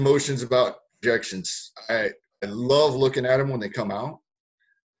mixed emotions about projections. I love looking at them when they come out.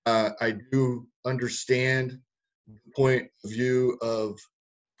 I do understand the point of view of,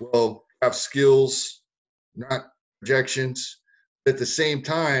 well, have skills, not projections. At the same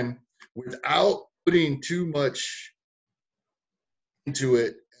time, without putting too much into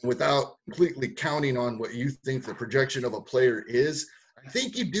it, without completely counting on what you think the projection of a player is, I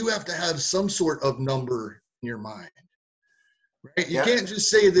think you do have to have some sort of number in your mind, right? You can't just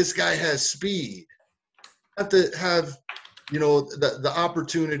say this guy has speed. You have to have, the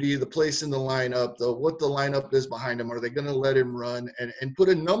opportunity, the place in the lineup, what the lineup is behind him. Are they going to let him run and put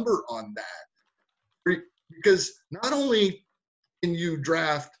a number on that? Because not only can you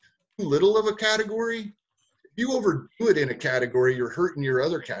draft too little of a category, if you overdo it in a category, you're hurting your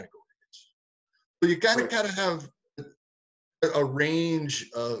other categories. So you gotta have a range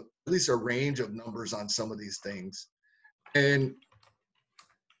of, at least a range of numbers on some of these things. And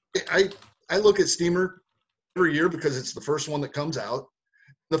I look at Steamer every year because it's the first one that comes out.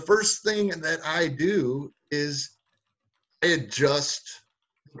 The first thing that I do is I adjust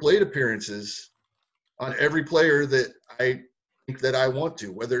plate appearances on every player that I think that I want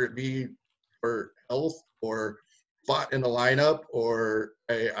to, whether it be for health or spot in the lineup, or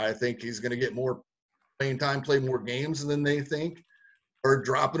I think he's going to get more playing time, play more games than they think, or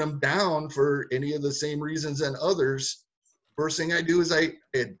dropping them down for any of the same reasons than others. First thing I do is I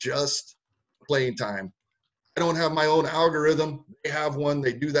adjust playing time. I don't have my own algorithm. They have one.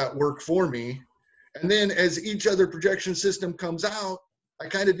 They do that work for me. And then as each other projection system comes out, I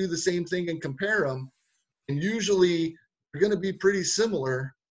kind of do the same thing and compare them. And usually they're going to be pretty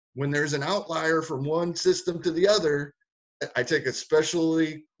similar. When there's an outlier from one system to the other, I take a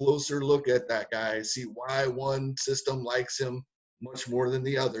especially closer look at that guy, see why one system likes him much more than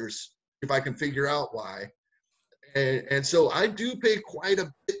the others, if I can figure out why. And so I do pay quite a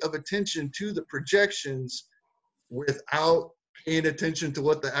bit of attention to the projections without paying attention to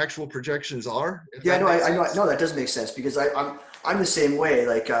what the actual projections are. Yeah, I know that does make sense because I'm the same way.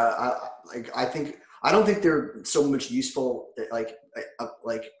 I think I don't think they're so much useful like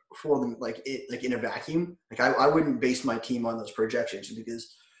for them like in a vacuum. Like I wouldn't base my team on those projections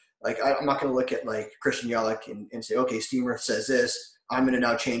because I'm not going to look at like Christian Yelich and say, okay, Steamer says this, I'm going to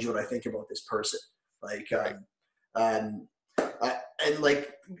now change what I think about this person. And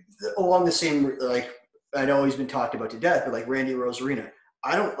like along the same like I know he's been talked about to death, but like Randy Rosarina,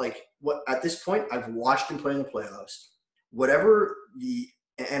 I don't like what at this point I've watched him play in the playoffs. Whatever the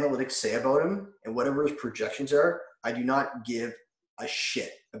analytics say about him and whatever his projections are, I do not give a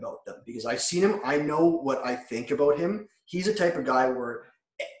shit about them because I've seen him. I know what I think about him. He's a type of guy where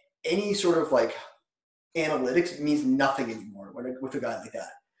any sort of like analytics means nothing anymore with a guy like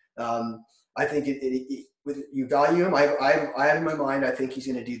that. I think with you value him. I have in my mind. I think he's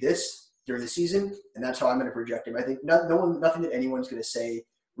going to do this during the season, and that's how I'm going to project him. I think nothing that anyone's going to say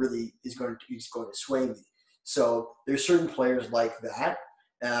really is going to sway me. So there's certain players like that,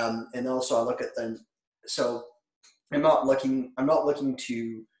 and also I look at them. So I'm not looking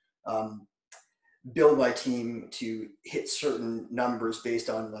to build my team to hit certain numbers based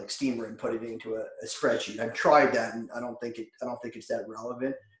on like Steamer and put it into a spreadsheet. I've tried that, and I don't think it's that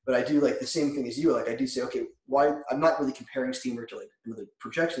relevant. But I do like the same thing as you. Like I do say, okay, why? I'm not really comparing Steamer to like the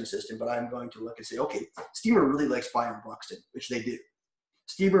projection system, but I'm going to look and say, okay, Steamer really likes Byron Buxton, which they do.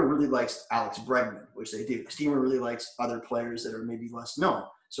 Steamer really likes Alex Bregman, which they do. Steamer really likes other players that are maybe less known.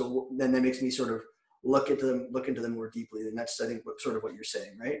 So then that makes me sort of look into them more deeply. And that's, I think, sort of what you're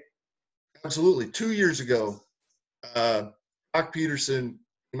saying, right? Absolutely. 2 years ago, Joc Pederson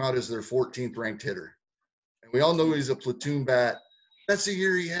came out as their 14th ranked hitter. And we all know he's a platoon bat. That's the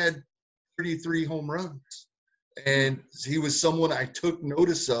year he had 33 home runs. And he was someone I took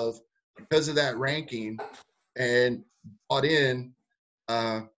notice of because of that ranking and bought in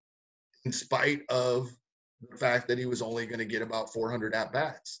spite of the fact that he was only going to get about 400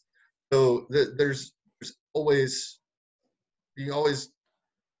 at-bats. So there's always – you always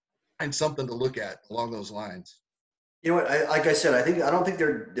find something to look at along those lines. You know what? Like I said, I don't think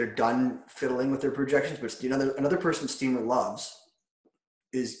they're done fiddling with their projections, but another person Steamer loves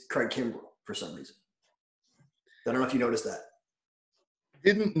is Craig Kimbrell for some reason. I don't know if you noticed that.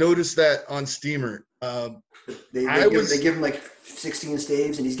 Didn't notice that on Steamer. They give him like 16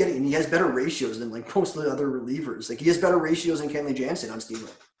 saves, and he has better ratios than like most of the other relievers. Like he has better ratios than Kenley Jansen on Steamer.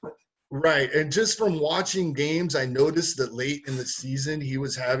 Right, and just from watching games, I noticed that late in the season he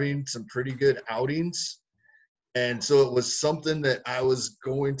was having some pretty good outings, and so it was something that I was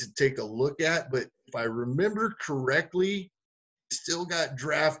going to take a look at. But if I remember correctly, he still got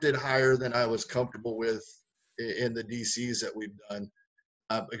drafted higher than I was comfortable with in the DCs that we've done.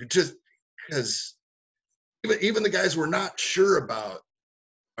 Just because even the guys we're not sure about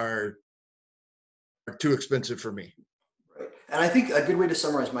are too expensive for me. Right. And I think a good way to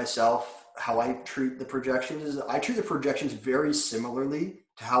summarize myself, how I treat the projections is I treat the projections very similarly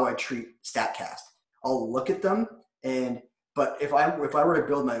to how I treat StatCast. I'll look at them but if I were to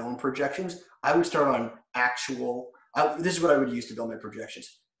build my own projections, I would start on this is what I would use to build my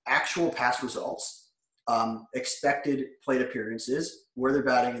projections. Actual past results, expected plate appearances, where they're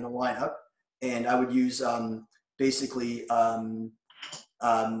batting in the lineup, and I would use basically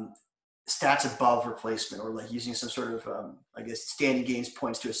stats above replacement, or like using some sort of I guess standing gains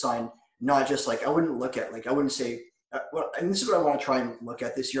points to assign, not just like I wouldn't say and this is what I want to try and look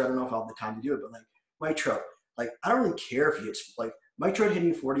at this year. I don't know if I'll have the time to do it, but like Mike Trout, like I don't really care if he hits, like Mike Trout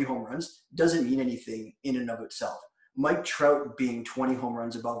hitting 40 home runs doesn't mean anything in and of itself. Mike Trout being 20 home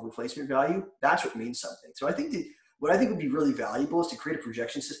runs above replacement value, that's what means something. So I think what I think would be really valuable is to create a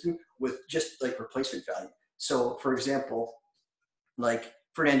projection system with just like replacement value. So for example, like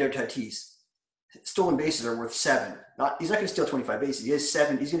Fernando Tatis, stolen bases are worth 7. He's not going to steal 25 bases. He has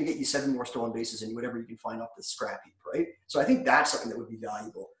 7. He's going to get you 7 more stolen bases than whatever you can find off the scrap heap, right? So I think that's something that would be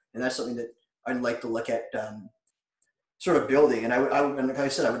valuable, and that's something that I'd like to look at sort of building. And and like I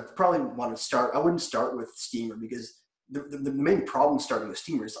said, I would probably want to start. I wouldn't start with Steamer because the main problem starting with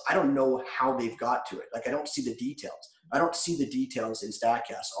Steamer is I don't know how they've got to it. Like I don't see the details. I don't see the details in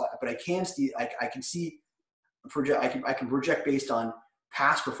Statcast, but I can see. I can see project. I can project based on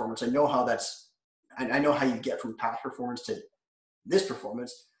past performance. I know how I know how you get from past performance to this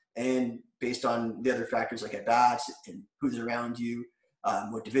performance, and based on the other factors like at bats and who's around you,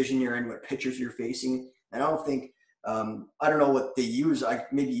 what division you're in, what pitchers you're facing. And I don't think I don't know what they use.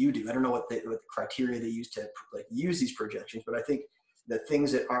 Maybe you do. I don't know what the criteria they use to like use these projections, but I think the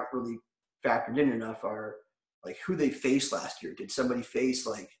things that aren't really factored in enough are like who they faced last year. Did somebody face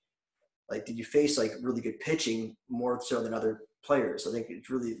like did you face like really good pitching more so than other players? I think it's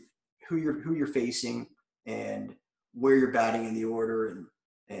really who you're facing and where you're batting in the order,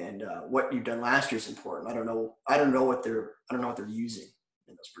 and what you've done last year is important. I don't know what they're using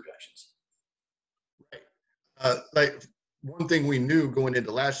in those projections. Like one thing we knew going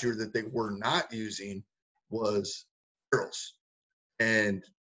into last year that they were not using was barrels, and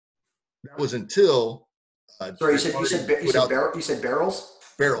that was until. Sorry, you said barrels.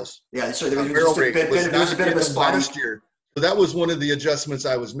 Barrels. Yeah, so there was barrel just a rate bit of a spot last year. So that was one of the adjustments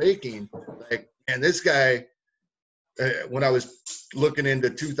I was making. Like, and this guy, when I was looking into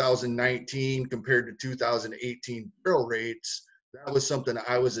 2019 compared to 2018 barrel rates, that was something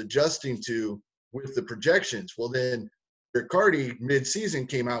I was adjusting to with the projections. Well, then Riccardi mid-season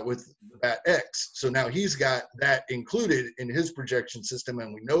came out with the Bat X. So now he's got that included in his projection system,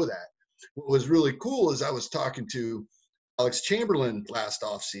 and we know that. What was really cool is I was talking to Alex Chamberlain last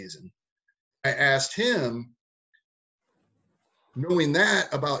offseason. I asked him, knowing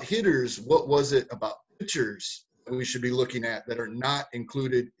that about hitters, what was it about pitchers that we should be looking at that are not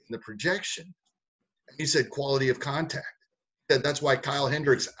included in the projection? And he said quality of contact. That's why Kyle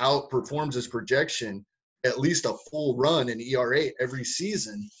Hendricks outperforms his projection at least a full run in ERA every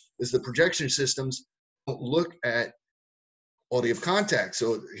season, is the projection systems don't look at quality of contact.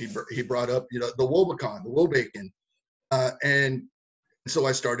 So he brought up, the Wobacon, the Wobacon. And so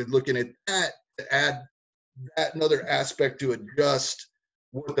I started looking at that to add that another aspect to adjust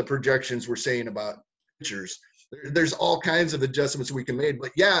what the projections were saying about pitchers. There's all kinds of adjustments we can make.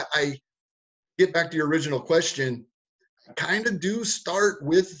 But yeah, I get back to your original question. I kind of do start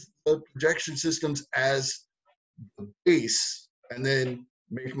with the projection systems as the base and then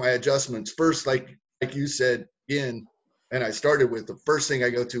make my adjustments. First, like you said, again, and I started with the first thing I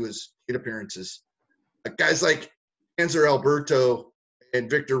go to is plate appearances. Guys like Hanser Alberto and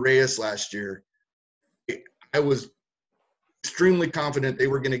Victor Reyes last year, I was extremely confident they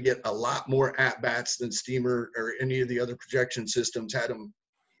were going to get a lot more at-bats than Steamer or any of the other projection systems had them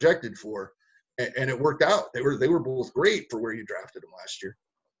projected for. And it worked out. They were both great for where you drafted them last year.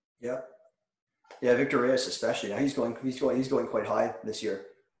 Yeah, Victor Reyes especially. Now he's going quite high this year.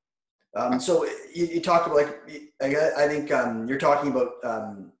 So you talked about I think you're talking about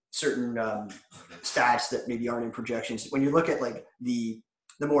certain stats that maybe aren't in projections. When you look at like the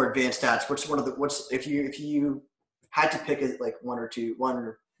more advanced stats, if you had to pick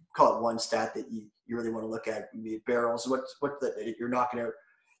call it one stat that you really want to look at, maybe barrels. That you're not going to,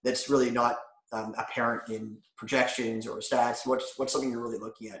 that's really not apparent in projections or stats. What's something you're really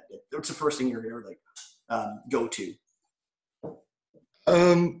looking at? What's the first thing you're going to go to?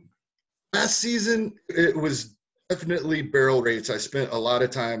 Last season, it was definitely barrel rates. I spent a lot of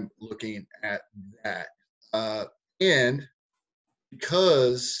time looking at that. And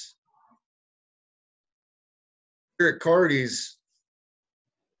because Derek Carty's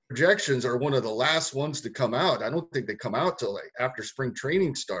projections are one of the last ones to come out. I don't think they come out till like after spring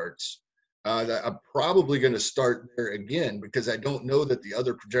training starts. I'm probably going to start there again because I don't know that the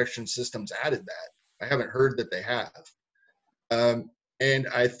other projection systems added that. I haven't heard that they have. And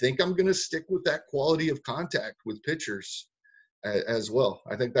I think I'm going to stick with that quality of contact with pitchers as well.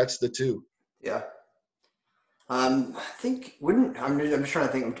 I think that's the two. Yeah. I think I'm just trying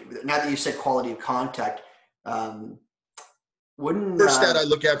to think. Now that you said quality of contact, First stat I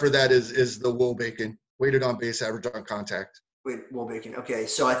look at for that is the Will Bacon weighted on base average on contact. Will Bacon. Okay,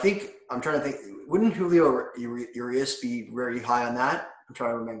 so I think I'm trying to think. Wouldn't Julio Urias be very high on that? I'm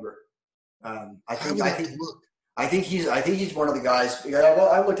trying to remember. I think he's one of the guys.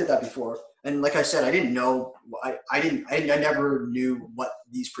 I looked at that before, and like I said, I didn't know. I never knew what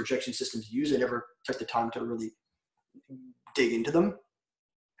these projection systems use. I never took the time to really dig into them.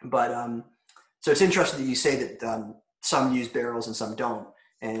 But so it's interesting that you say that some use barrels and some don't,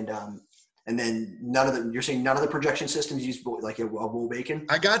 and then you're saying none of the projection systems use like a Will Bacon.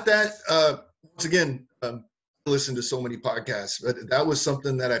 I got that. Once again, I listen to so many podcasts, but that was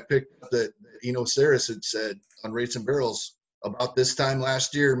something that I picked up that Eno Saris had said on Rates and Barrels about this time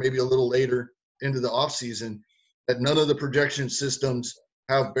last year, maybe a little later into the off season, that none of the projection systems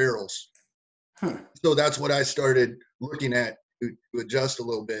have barrels. So that's what I started looking at to adjust a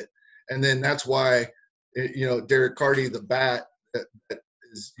little bit. And then that's why, Derek Carty, the bat, that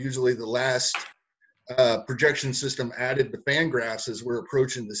is usually the last projection system added to Fangraphs as we're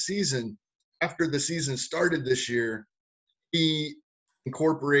approaching the season. After the season started this year, he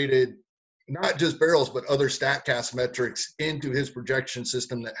incorporated not just barrels, but other StatCast metrics into his projection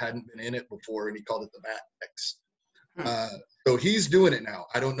system that hadn't been in it before, and he called it the Bat X. So he's doing it now.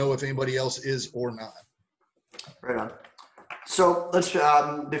 I don't know if anybody else is or not. Right on. So let's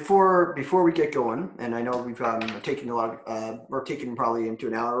before we get going, and I know we've taken a lot of we're taking probably into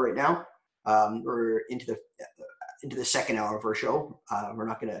an hour right now. We're into the second hour of our show. We're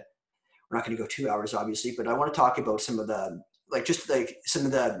not gonna go 2 hours, obviously, but I want to talk about some of the some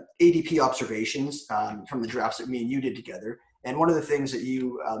of the ADP observations from the drafts that me and you did together. And one of the things that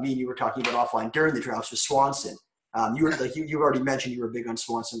me and you were talking about offline during the drafts was Swanson. You already mentioned you were big on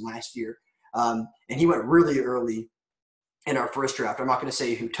Swanson last year, and he went really early in our first draft. I'm not going to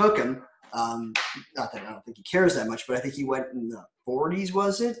say who took him. Not that I don't think he cares that much, but I think he went in the 40s.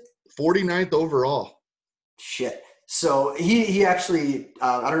 Was it 49th overall? Shit. So he actually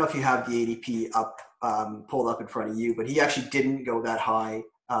I don't know if you have the ADP up pulled up in front of you, but he actually didn't go that high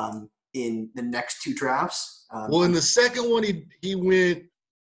in the next two drafts. Well, in the second one, he went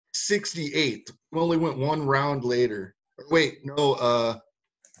 68th. He only went one round later. Wait, no,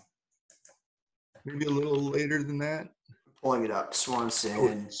 maybe a little later than that. Pulling it up.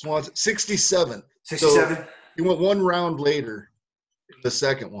 Swanson. 67th. 67? So he went one round later in the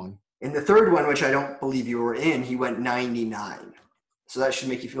second one. In the third one, which I don't believe you were in, he went 99. So that should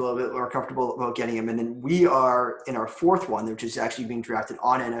make you feel a little bit more comfortable about getting him. And then we are in our fourth one, which is actually being drafted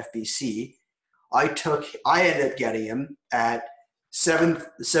on NFBC. I ended up getting him at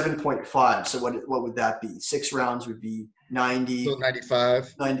 7.5. So what would that be? 6 rounds would be 90. So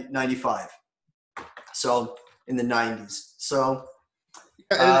 95. 95. So in the 90s. So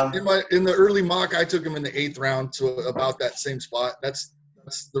in the early mock, I took him in the 8th round, so about that same spot. That's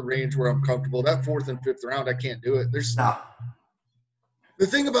the range where I'm comfortable. That 4th and 5th round, I can't do it. The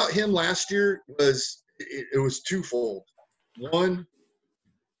thing about him last year was it was twofold. One,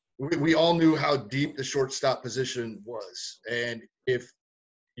 we all knew how deep the shortstop position was. And if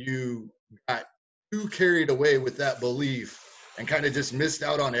you got too carried away with that belief and kind of just missed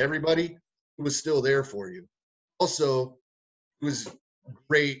out on everybody, it was still there for you. Also, it was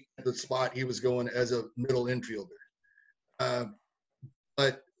great at the spot he was going as a middle infielder.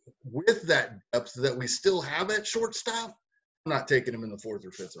 But with that depth that we still have at shortstop, I'm not taking him in the 4th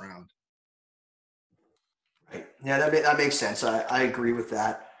or 5th round. Right. Yeah, that makes sense. I agree with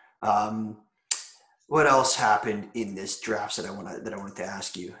that. What else happened in this draft that I wanted to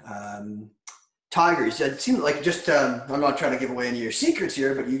ask you? Tigers. It seemed like just I'm not trying to give away any of your secrets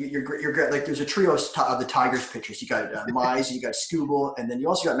here, but you're great. Like there's a trio of the Tigers pitchers. You got Mize, you got Skubal, and then you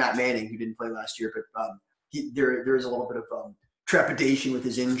also got Matt Manning, who didn't play last year, but there is a little bit of trepidation with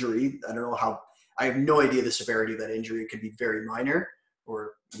his injury. I don't know how. I have no idea the severity of that injury. It could be very minor,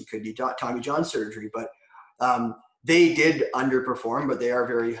 or it could be Tommy John surgery. But they did underperform, but they are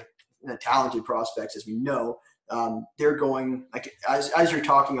very talented prospects, as we know. They're going like as you're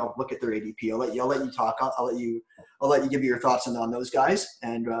talking. I'll look at their ADP. I'll let you talk. I'll let you give me your thoughts on those guys,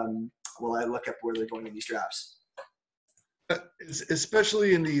 and while I look up where they're going in these drafts.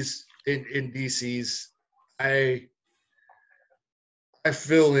 Especially in these in DCs, I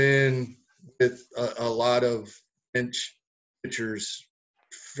fill in with a lot of bench pitchers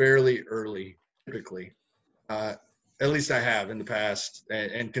fairly early, typically. At least I have in the past,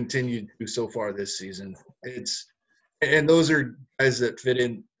 and continue to so far this season. And those are guys that fit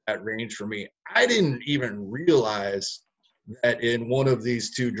in that range for me. I didn't even realize that in one of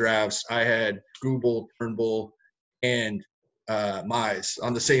these two drafts I had Skubal, Turnbull, and Mize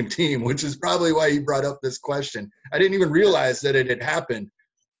on the same team, which is probably why you brought up this question. I didn't even realize that it had happened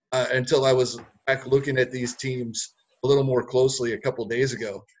until I was back looking at these teams a little more closely a couple days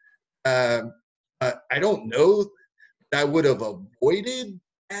ago. I don't know that I would have avoided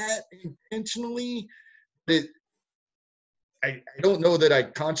that intentionally, but I don't know that I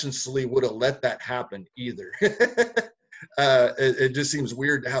consciously would have let that happen either. It just seems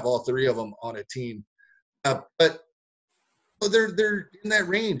weird to have all three of them on a team. But they're in that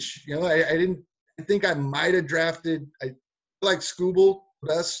range. You know, I think I might have drafted. I like Skubal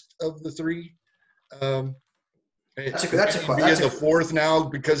best of the three. That's a the fourth now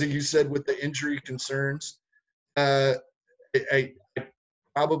because you said with the injury concerns. I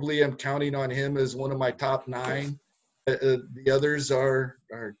probably am counting on him as one of my top 9. The others are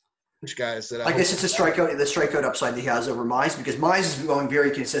bench guys that I guess it's the strikeout upside that he has over Mize, because Mize is going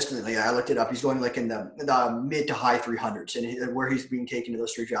very consistently. I looked it up. He's going like in the mid to high 300s, and where he's being taken to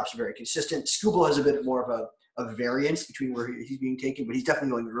those 3 drafts are very consistent. Skubal has a bit more of a variance between where he's being taken, but he's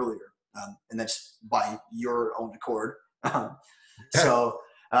definitely going earlier, and that's by your own accord. So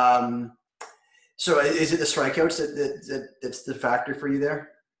is it the strikeouts that's the factor for you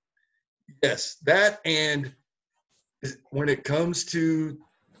there? Yes, that, and when it comes to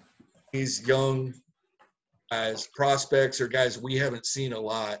these young guys, prospects or guys we haven't seen a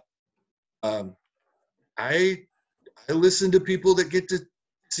lot, I listen to people that get to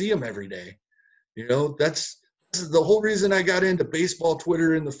see them every day. You know, that's the whole reason I got into baseball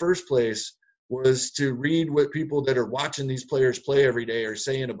Twitter in the first place, was to read what people that are watching these players play every day are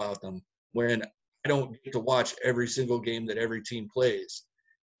saying about them, when I don't get to watch every single game that every team plays.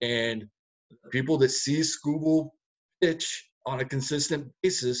 And people that see Skubal pitch on a consistent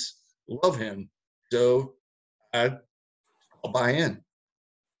basis love him. So I'll buy in.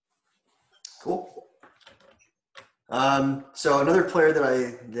 Cool. So another player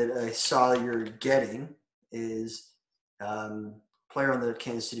that I saw you're getting is player on the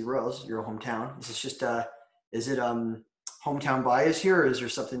Kansas City Royals, your hometown. Is this just is it hometown bias here, or is there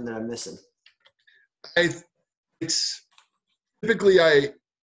something that I'm missing? It's typically I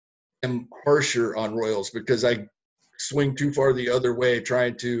am harsher on Royals because I swing too far the other way,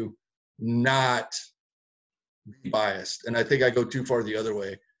 trying to not be biased, and I think I go too far the other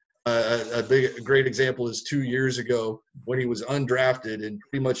way. A great example is 2 years ago when he was undrafted in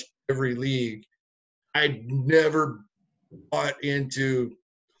pretty much every league. I never bought into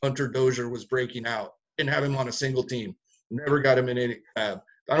Hunter Dozier was breaking out. Didn't have him on a single team. Never got him in any tab.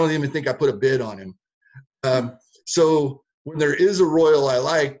 I don't even think I put a bid on him. So when there is a Royal I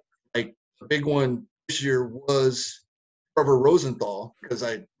like a big one this year was Trevor Rosenthal, because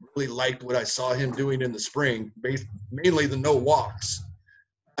I really liked what I saw him doing in the spring, mainly the no walks.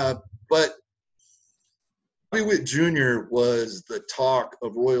 But Bobby Witt Jr. was the talk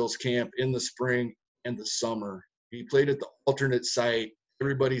of Royals camp in the spring and the summer. He played at the alternate site.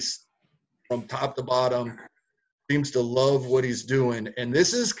 Everybody's from top to bottom seems to love what he's doing. And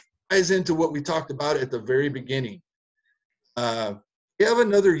this ties into what we talked about at the very beginning. We have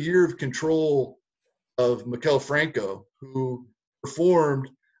another year of control of Maikel Franco, who performed,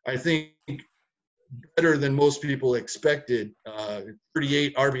 I think, better than most people expected.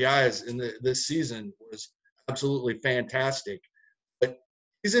 38 RBIs in this season was absolutely fantastic. But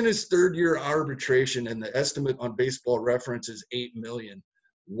he's in his 3rd year arbitration, and the estimate on Baseball Reference is $8 million.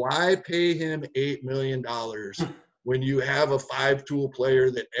 Why pay him $8 million when you have a 5-tool player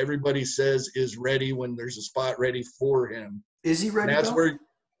that everybody says is ready when there's a spot ready for him? Is he ready? And that's where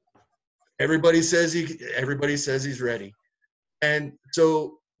everybody says he's ready. And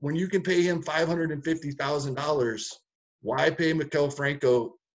so when you can pay him $550,000, why pay Maikel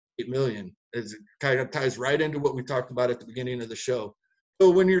Franco $8 million? It kind of ties right into what we talked about at the beginning of the show. So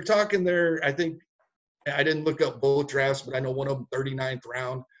when you're talking there, I think I didn't look up both drafts, but I know one of them 39th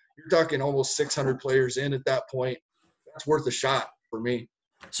round. You're talking almost 600 players in at that point. That's worth a shot for me.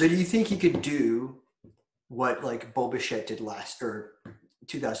 So do you think he could do what like Bo Bichette did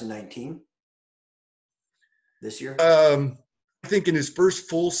 2019? This year? I think in his first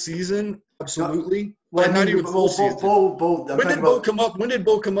full season, absolutely. Well, not even full season. When did Bo come up? When did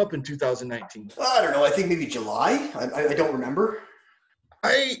Bo come up in 2019? I don't know. I think maybe July. I don't remember.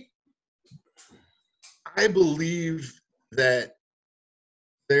 I I believe that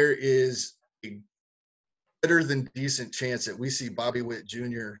there is a better than decent chance that we see Bobby Witt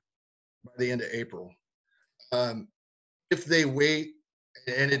Jr. by the end of April. If they wait,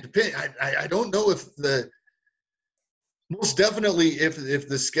 and it depends. I don't know if most definitely if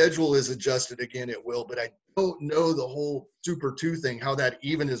the schedule is adjusted again, it will. But I don't know the whole Super 2 thing, how that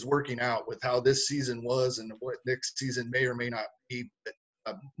even is working out with how this season was and what next season may or may not be. But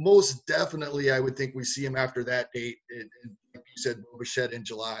most definitely, I would think we see him after that date. And like you said, Bo Bichette in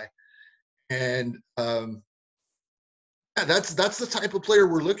July. And yeah, that's the type of player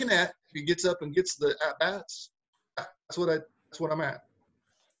we're looking at. If he gets up and gets the at bats, that's what I'm at.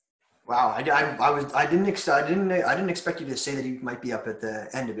 Wow, I didn't expect you to say that he might be up at the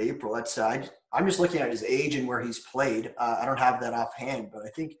end of April. That's I'm just looking at his age and where he's played. I don't have that offhand, but I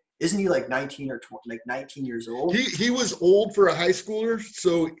think isn't he like 19 or 20, like 19 years old? He was old for a high schooler,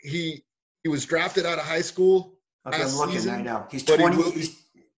 so he was drafted out of high school. Okay, I'm looking right now. He's but 20. He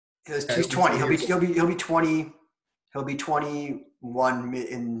He's 20. He'll be 20. He'll be 21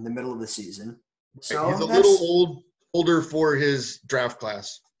 in the middle of the season. So he's a little older for his draft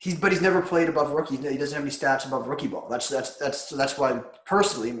class. But he's never played above rookie. He doesn't have any stats above rookie ball. That's why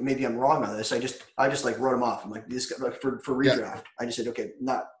personally, maybe I'm wrong on this. I just like wrote him off. I'm like this guy, like for redraft. Yeah. I just said okay,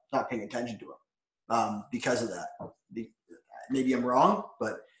 not paying attention to him because of that. Maybe I'm wrong,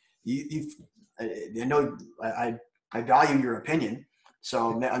 but I know I value your opinion.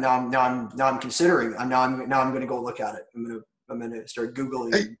 So now I'm considering. Now I'm going to go look at it. I'm gonna start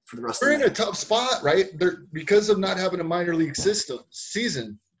Googling for the rest of the night. We're in a tough spot, right? Because of not having a minor league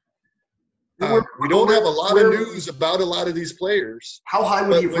season. We don't have a lot of news about a lot of these players. How high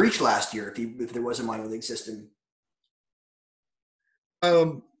would he have reached last year if there was a minor league system?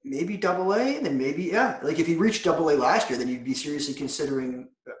 Maybe Double A, and then maybe like if he reached Double A last year, then you'd be seriously considering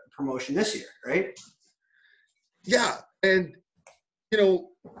promotion this year, right? Yeah, and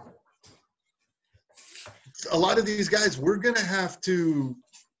a lot of these guys, we're going to have to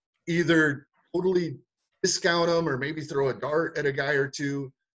either totally discount them or maybe throw a dart at a guy or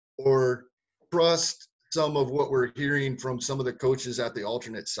two or trust some of what we're hearing from some of the coaches at the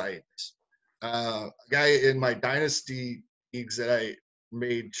alternate sites. A guy in my dynasty leagues that I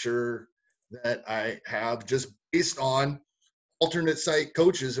made sure that I have just based on alternate site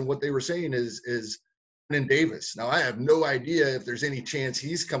coaches and what they were saying is Brennan Davis. Now, I have no idea if there's any chance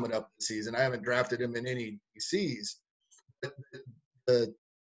he's coming up this season. I haven't drafted him in any DCs. But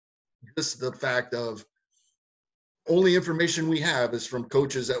just the fact of only information we have is from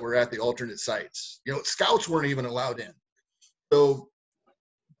coaches that were at the alternate sites. Scouts weren't even allowed in. So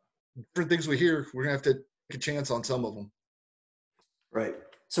different things we hear, we're going to have to take a chance on some of them. Right.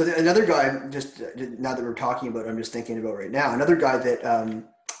 So another guy, just now that we're talking about, I'm just thinking about right now, another guy that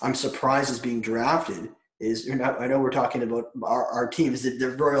I'm surprised is being drafted is, I know we're talking about our teams,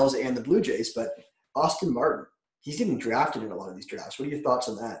 the Royals and the Blue Jays, but Austin Martin, he's getting drafted in a lot of these drafts. What are your thoughts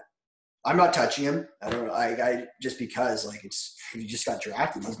on that? I'm not touching him. I don't know. I just because he just got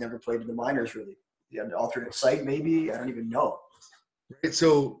drafted. He's never played in the minors really. He had an alternate site maybe. I don't even know. Right.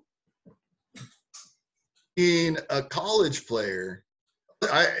 So being a college player,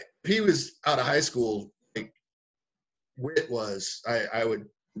 he was out of high school. Like Witt was, I would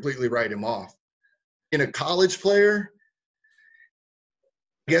completely write him off. In a college player,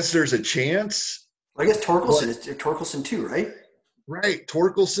 I guess there's a chance. I guess Torkelson is Torkelson too, right? Right.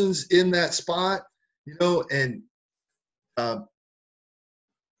 Torkelson's in that spot, and I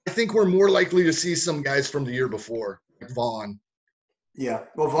think we're more likely to see some guys from the year before, like Vaughn. Yeah.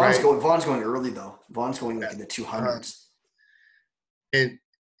 Well, Vaughn's going early though. Vaughn's going like in the 200s.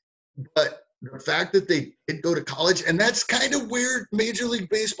 But the fact that they did go to college, and that's kind of where Major League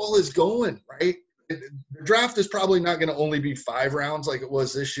Baseball is going, right? The draft is probably not going to only be 5 rounds like it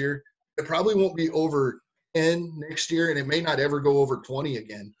was this year. It probably won't be over 10 next year, and it may not ever go over 20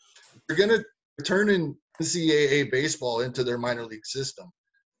 again. They're going to turn in NCAA baseball into their minor league system.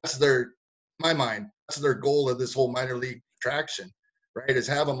 That's in my mind, that's their goal of this whole minor league attraction, right? Is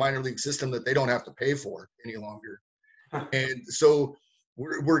have a minor league system that they don't have to pay for any longer. And so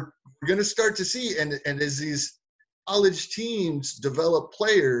we're going to start to see, and as these college teams develop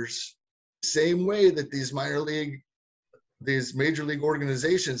players, the same way that these major league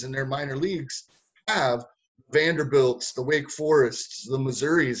organizations in their minor leagues have Vanderbilts, the Wake Forests, the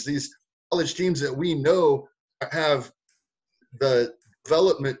Missouris, these college teams that we know have the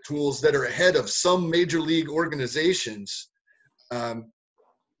development tools that are ahead of some major league organizations.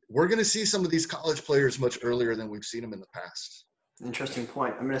 We're going to see some of these college players much earlier than we've seen them in the past. Interesting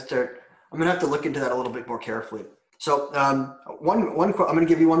point. I'm going to have to look into that a little bit more carefully. So I'm going to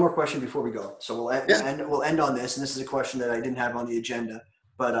give you one more question before we go. So Yeah. we'll end on this, and this is a question that I didn't have on the agenda,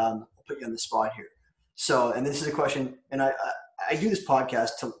 but I'll put you on the spot here. So, and this is a question, and I do this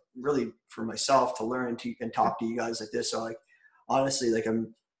podcast to really for myself to learn and talk to you guys like this. So like honestly, like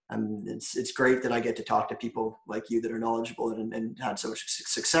it's great that I get to talk to people like you that are knowledgeable and had so much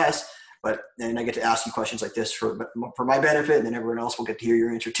success. But then I get to ask you questions like this for my benefit, and then everyone else will get to hear your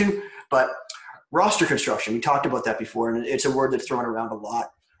answer too. But roster construction, we talked about that before, and it's a word that's thrown around a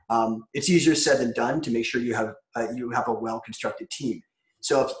lot. It's easier said than done to make sure you have a well-constructed team.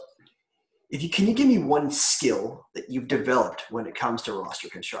 So can you give me one skill that you've developed when it comes to roster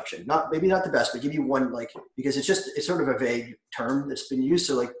construction? Maybe not the best, but give you one, like, because it's sort of a vague term that's been used.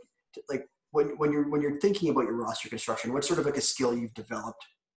 So like when you're thinking about your roster construction, what's sort of like a skill you've developed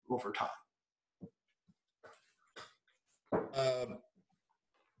over time?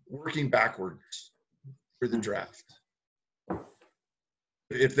 Working backwards for the draft.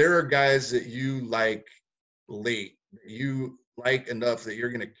 If there are guys that you like late, you like enough that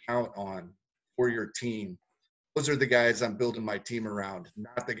you're going to count on for your team, those are the guys I'm building my team around,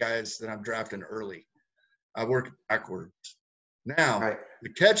 not the guys that I'm drafting early. I work backwards. Now, Right. The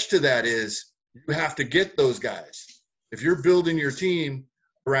catch to that is you have to get those guys. If you're building your team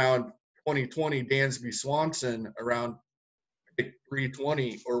around 2020 Dansby Swanson, around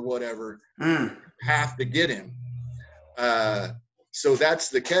 320 or whatever, you have to get him. So that's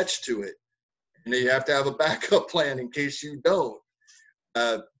the catch to it. And you have to have a backup plan in case you don't.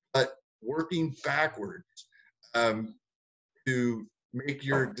 But working backwards to make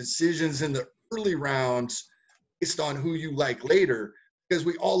your decisions in the early rounds based on who you like later, because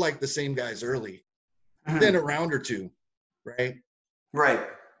we all like the same guys early, then a round or two, right? Right.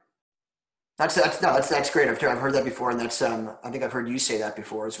 That's great. I've heard that before, and that's I think I've heard you say that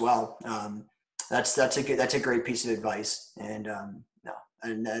before as well. That's a great piece of advice, and no,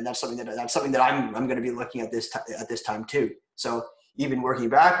 and that's something that I'm going to be looking at this time too. So even working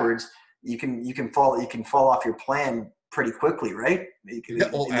backwards, you can fall off your plan pretty quickly, right?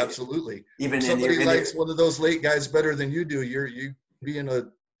 Absolutely. Even if somebody likes one of those late guys better than you do, you be in a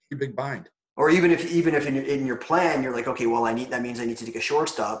pretty big bind. Or even if in your plan you're like, okay, well that means I need to take a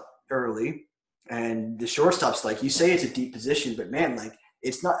shortstop early, and the shortstop's like you say it's a deep position, but man, like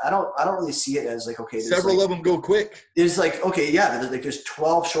it's not. I don't really see it as like, okay, several of them go quick. There's like, okay, yeah, there's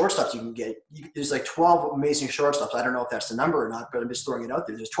 12 shortstops you can get. There's like 12 amazing shortstops. I don't know if that's the number or not, but I'm just throwing it out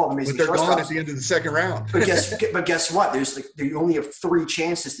there. There's 12 amazing shortstops. But they're gone at the end of the second round. but guess what? You only have 3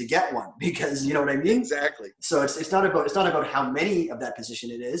 chances to get one, because you know what I mean. Exactly. So it's not about how many of that position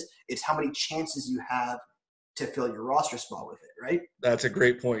it is. It's how many chances you have to fill your roster spot with it, right? That's a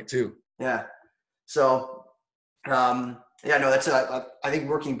great point too. Yeah. So, yeah, no, that's I think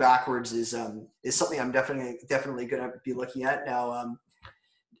working backwards is something I'm definitely going to be looking at now.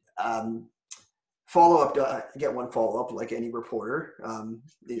 Follow up. Get one follow up, like any reporter.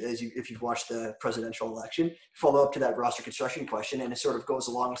 If you've watched the presidential election, follow up to that roster construction question, and it sort of goes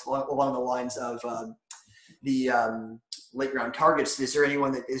along the lines of the late round targets. Is there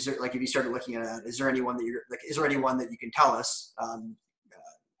anyone that is there, like, if you started looking at that, is there anyone that you can tell us?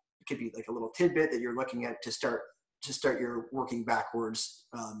 It could be like a little tidbit that you're looking at to start your working backwards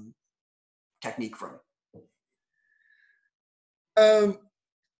technique from. I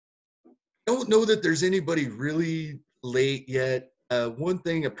don't know that there's anybody really late yet. One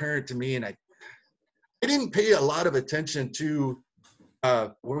thing apparent to me, and I didn't pay a lot of attention to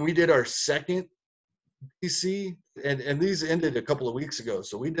when we did our second DC, and these ended a couple of weeks ago,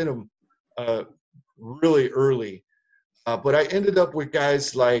 so we did them really early. But I ended up with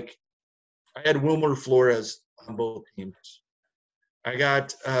guys like, I had Wilmer Flores on both teams. I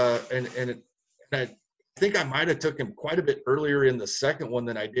got and I think I might have took him quite a bit earlier in the second one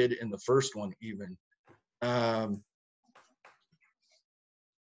than I did in the first one even. And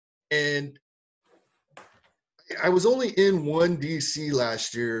I was only in one DC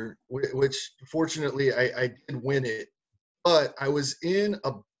last year, which fortunately I did win it, but I was in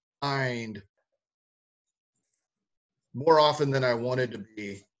a bind more often than I wanted to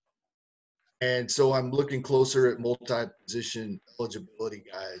be. And so I'm looking closer at multi-position eligibility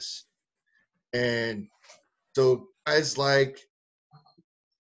guys. And so guys like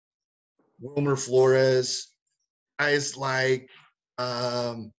Wilmer Flores, guys like,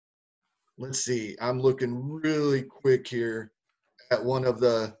 let's see, I'm looking really quick here at one of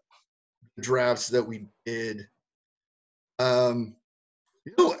the drafts that we did. I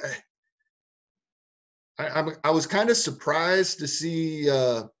was kind of surprised to see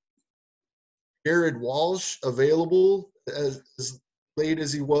Jared Walsh available as late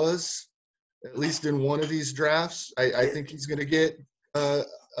as he was. at least in one of these drafts. I think he's going to get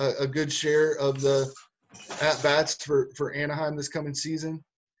a good share of the at-bats for Anaheim this coming season.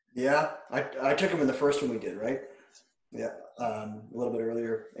 Yeah, I took him in the first one we did, right? Yeah, a little bit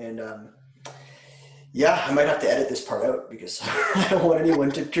earlier. And yeah, I might have to edit this part out because I don't want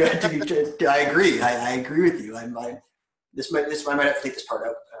anyone to try to be. I agree. I agree with you. I might have to take this part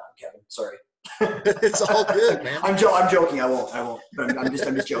out, Kevin. Sorry. It's all good, man. I'm joking. I won't. But I'm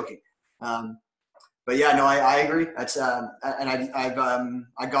just joking. But yeah, no, I agree. That's and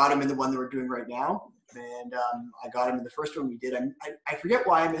I got him in the one that we're doing right now, and I got him in the first one we did. I forget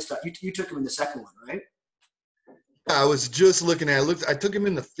why I missed out. You took him in the second one, right? I was just looking at it. I took him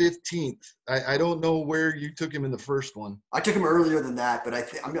in the 15th. I don't know where you took him in the first one. I took him earlier than that, but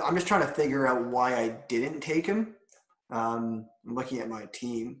I'm just trying to figure out why I didn't take him. I'm looking at my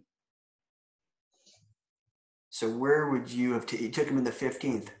team. So where would you have you took him in the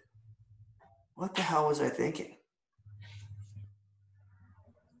 15th? What the hell was I thinking?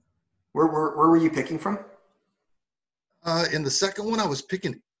 Where were you picking from? In the second one, I was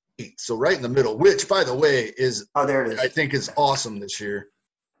picking 8, so right in the middle. Which, by the way, there it is. I think is awesome this year.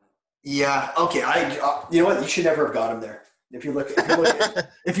 Yeah. Okay. You know what? You should never have got him there. If you look at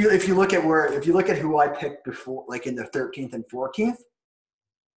who I picked before, like in the 13th and 14th,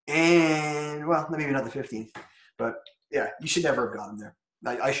 and well, maybe not the 15th, but yeah, you should never have got him there.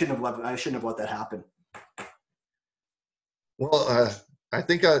 I shouldn't have let that happen. Well, I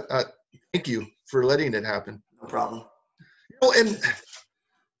think I thank you for letting it happen. No problem. And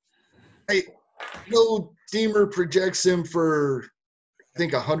I know Steamer projects him for, I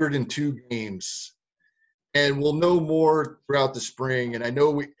think, 102 games, and we'll know more throughout the spring. And I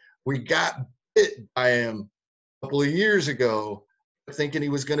know we got bit by him a couple of years ago, thinking he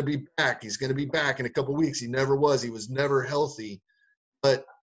was going to be back. He's going to be back in a couple of weeks. He never was. He was never healthy. But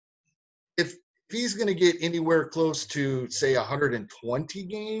if he's going to get anywhere close to, say, 120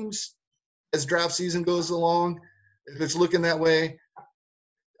 games as draft season goes along, if it's looking that way,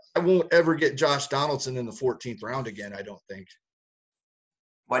 I won't ever get Josh Donaldson in the 14th round again, I don't think.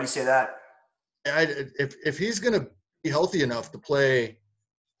 Why do you say that? If he's going to be healthy enough to play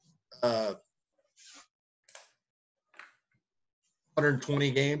 120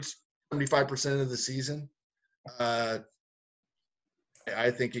 games, 75% of the season,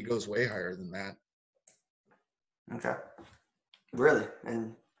 I think he goes way higher than that. Okay. Really?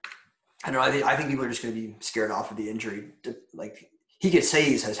 And I don't know. I think people are just going to be scared off of the injury. Like, he could say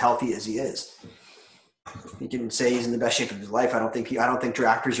he's as healthy as he is. He can say he's in the best shape of his life. I don't think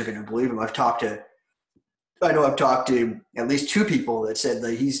drafters are going to believe him. I've talked to at least 2 people that said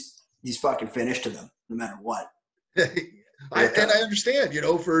that he's fucking finished to them no matter what. I understand. We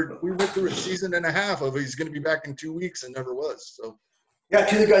went through a season and a half of he's going to be back in 2 weeks and never was. So. Yeah,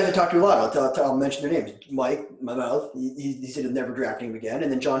 2 of the guys I talked to a lot. I'll mention their names. Mike, my mouth, he said he'll never drafting him again.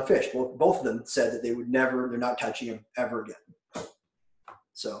 And then John Fish, both of them said that they're not touching him ever again.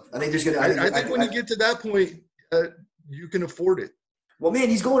 So I think there's going to. I think when you get to that point, you can afford it. Well, man,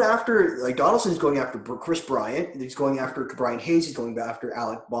 he's going after, like, Donaldson's going after Chris Bryant. He's going after Brian Hayes. He's going after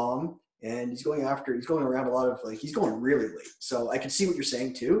Alec Baum. And he's going around a lot of, like, he's going really late. So I can see what you're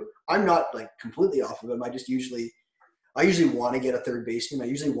saying too. I'm not, like, completely off of him. I usually want to get a third baseman.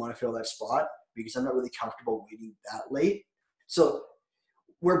 I usually want to fill that spot because I'm not really comfortable waiting that late. So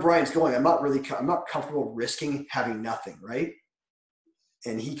where Brian's going, I'm not comfortable risking having nothing, right?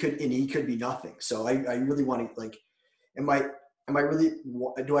 And he could be nothing. So I really want to, like, the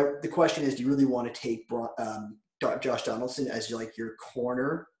question is, do you really want to take Josh Donaldson as, like, your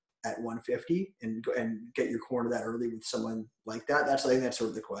corner at 150 and get your corner that early with someone like that? I think that's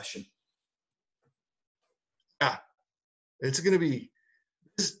sort of the question. Yeah. It's going to be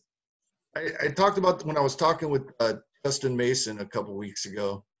 – I talked about when I was talking with Justin Mason a couple weeks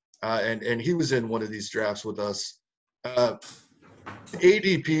ago, and he was in one of these drafts with us.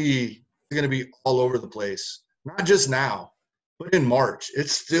 ADP is going to be all over the place, not just now, but in March.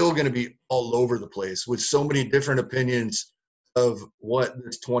 It's still going to be all over the place with so many different opinions of what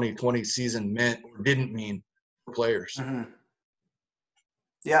this 2020 season meant or didn't mean for players. Mm-hmm.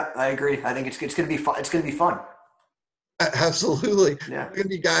 Yeah, I agree. I think it's going to be fun. It's going to be fun. Absolutely. Yeah. There's going to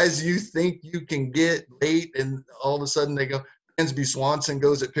be guys you think you can get late, and all of a sudden they go, Dansby Swanson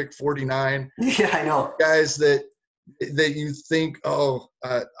goes at pick 49. Yeah, I know. Guys that you think,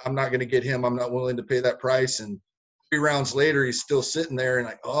 I'm not going to get him. I'm not willing to pay that price. And 3 rounds later, he's still sitting there and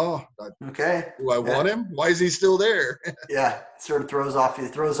like, okay. Do I want him? Why is he still there? Yeah, it sort of throws off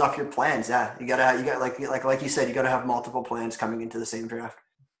your plans. Yeah, you got like you said, you got to have multiple plans coming into the same draft.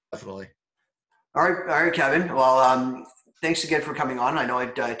 Definitely. All right, Kevin. Well, thanks again for coming on. I know I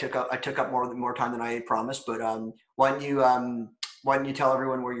took up more time than I had promised, but why don't you tell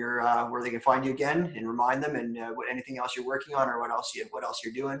everyone where they can find you again and remind them, and anything else you're working on, or what else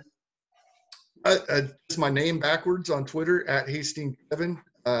you're doing. It's my name backwards on Twitter at Hastings Kevin.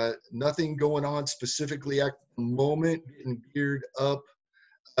 Nothing going on specifically at the moment. Getting geared up.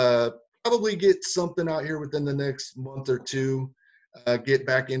 Probably get something out here within the next month or two. Get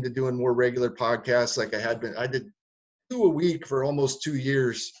back into doing more regular podcasts like I had been. I did 2 a week for almost 2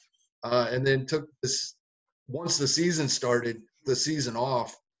 years, and then took this once the season started, the season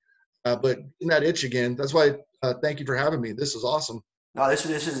off. But in that itch again. That's why. Thank you for having me. This is awesome. No, this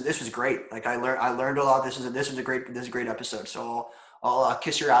was great. Like I learned a lot. This is a great episode. So I'll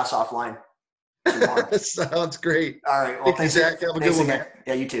kiss your ass offline tomorrow. Sounds great. All right. Well, Thank you, Zach. Have a good one, man.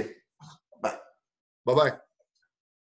 Yeah, you too. Bye. Bye-bye.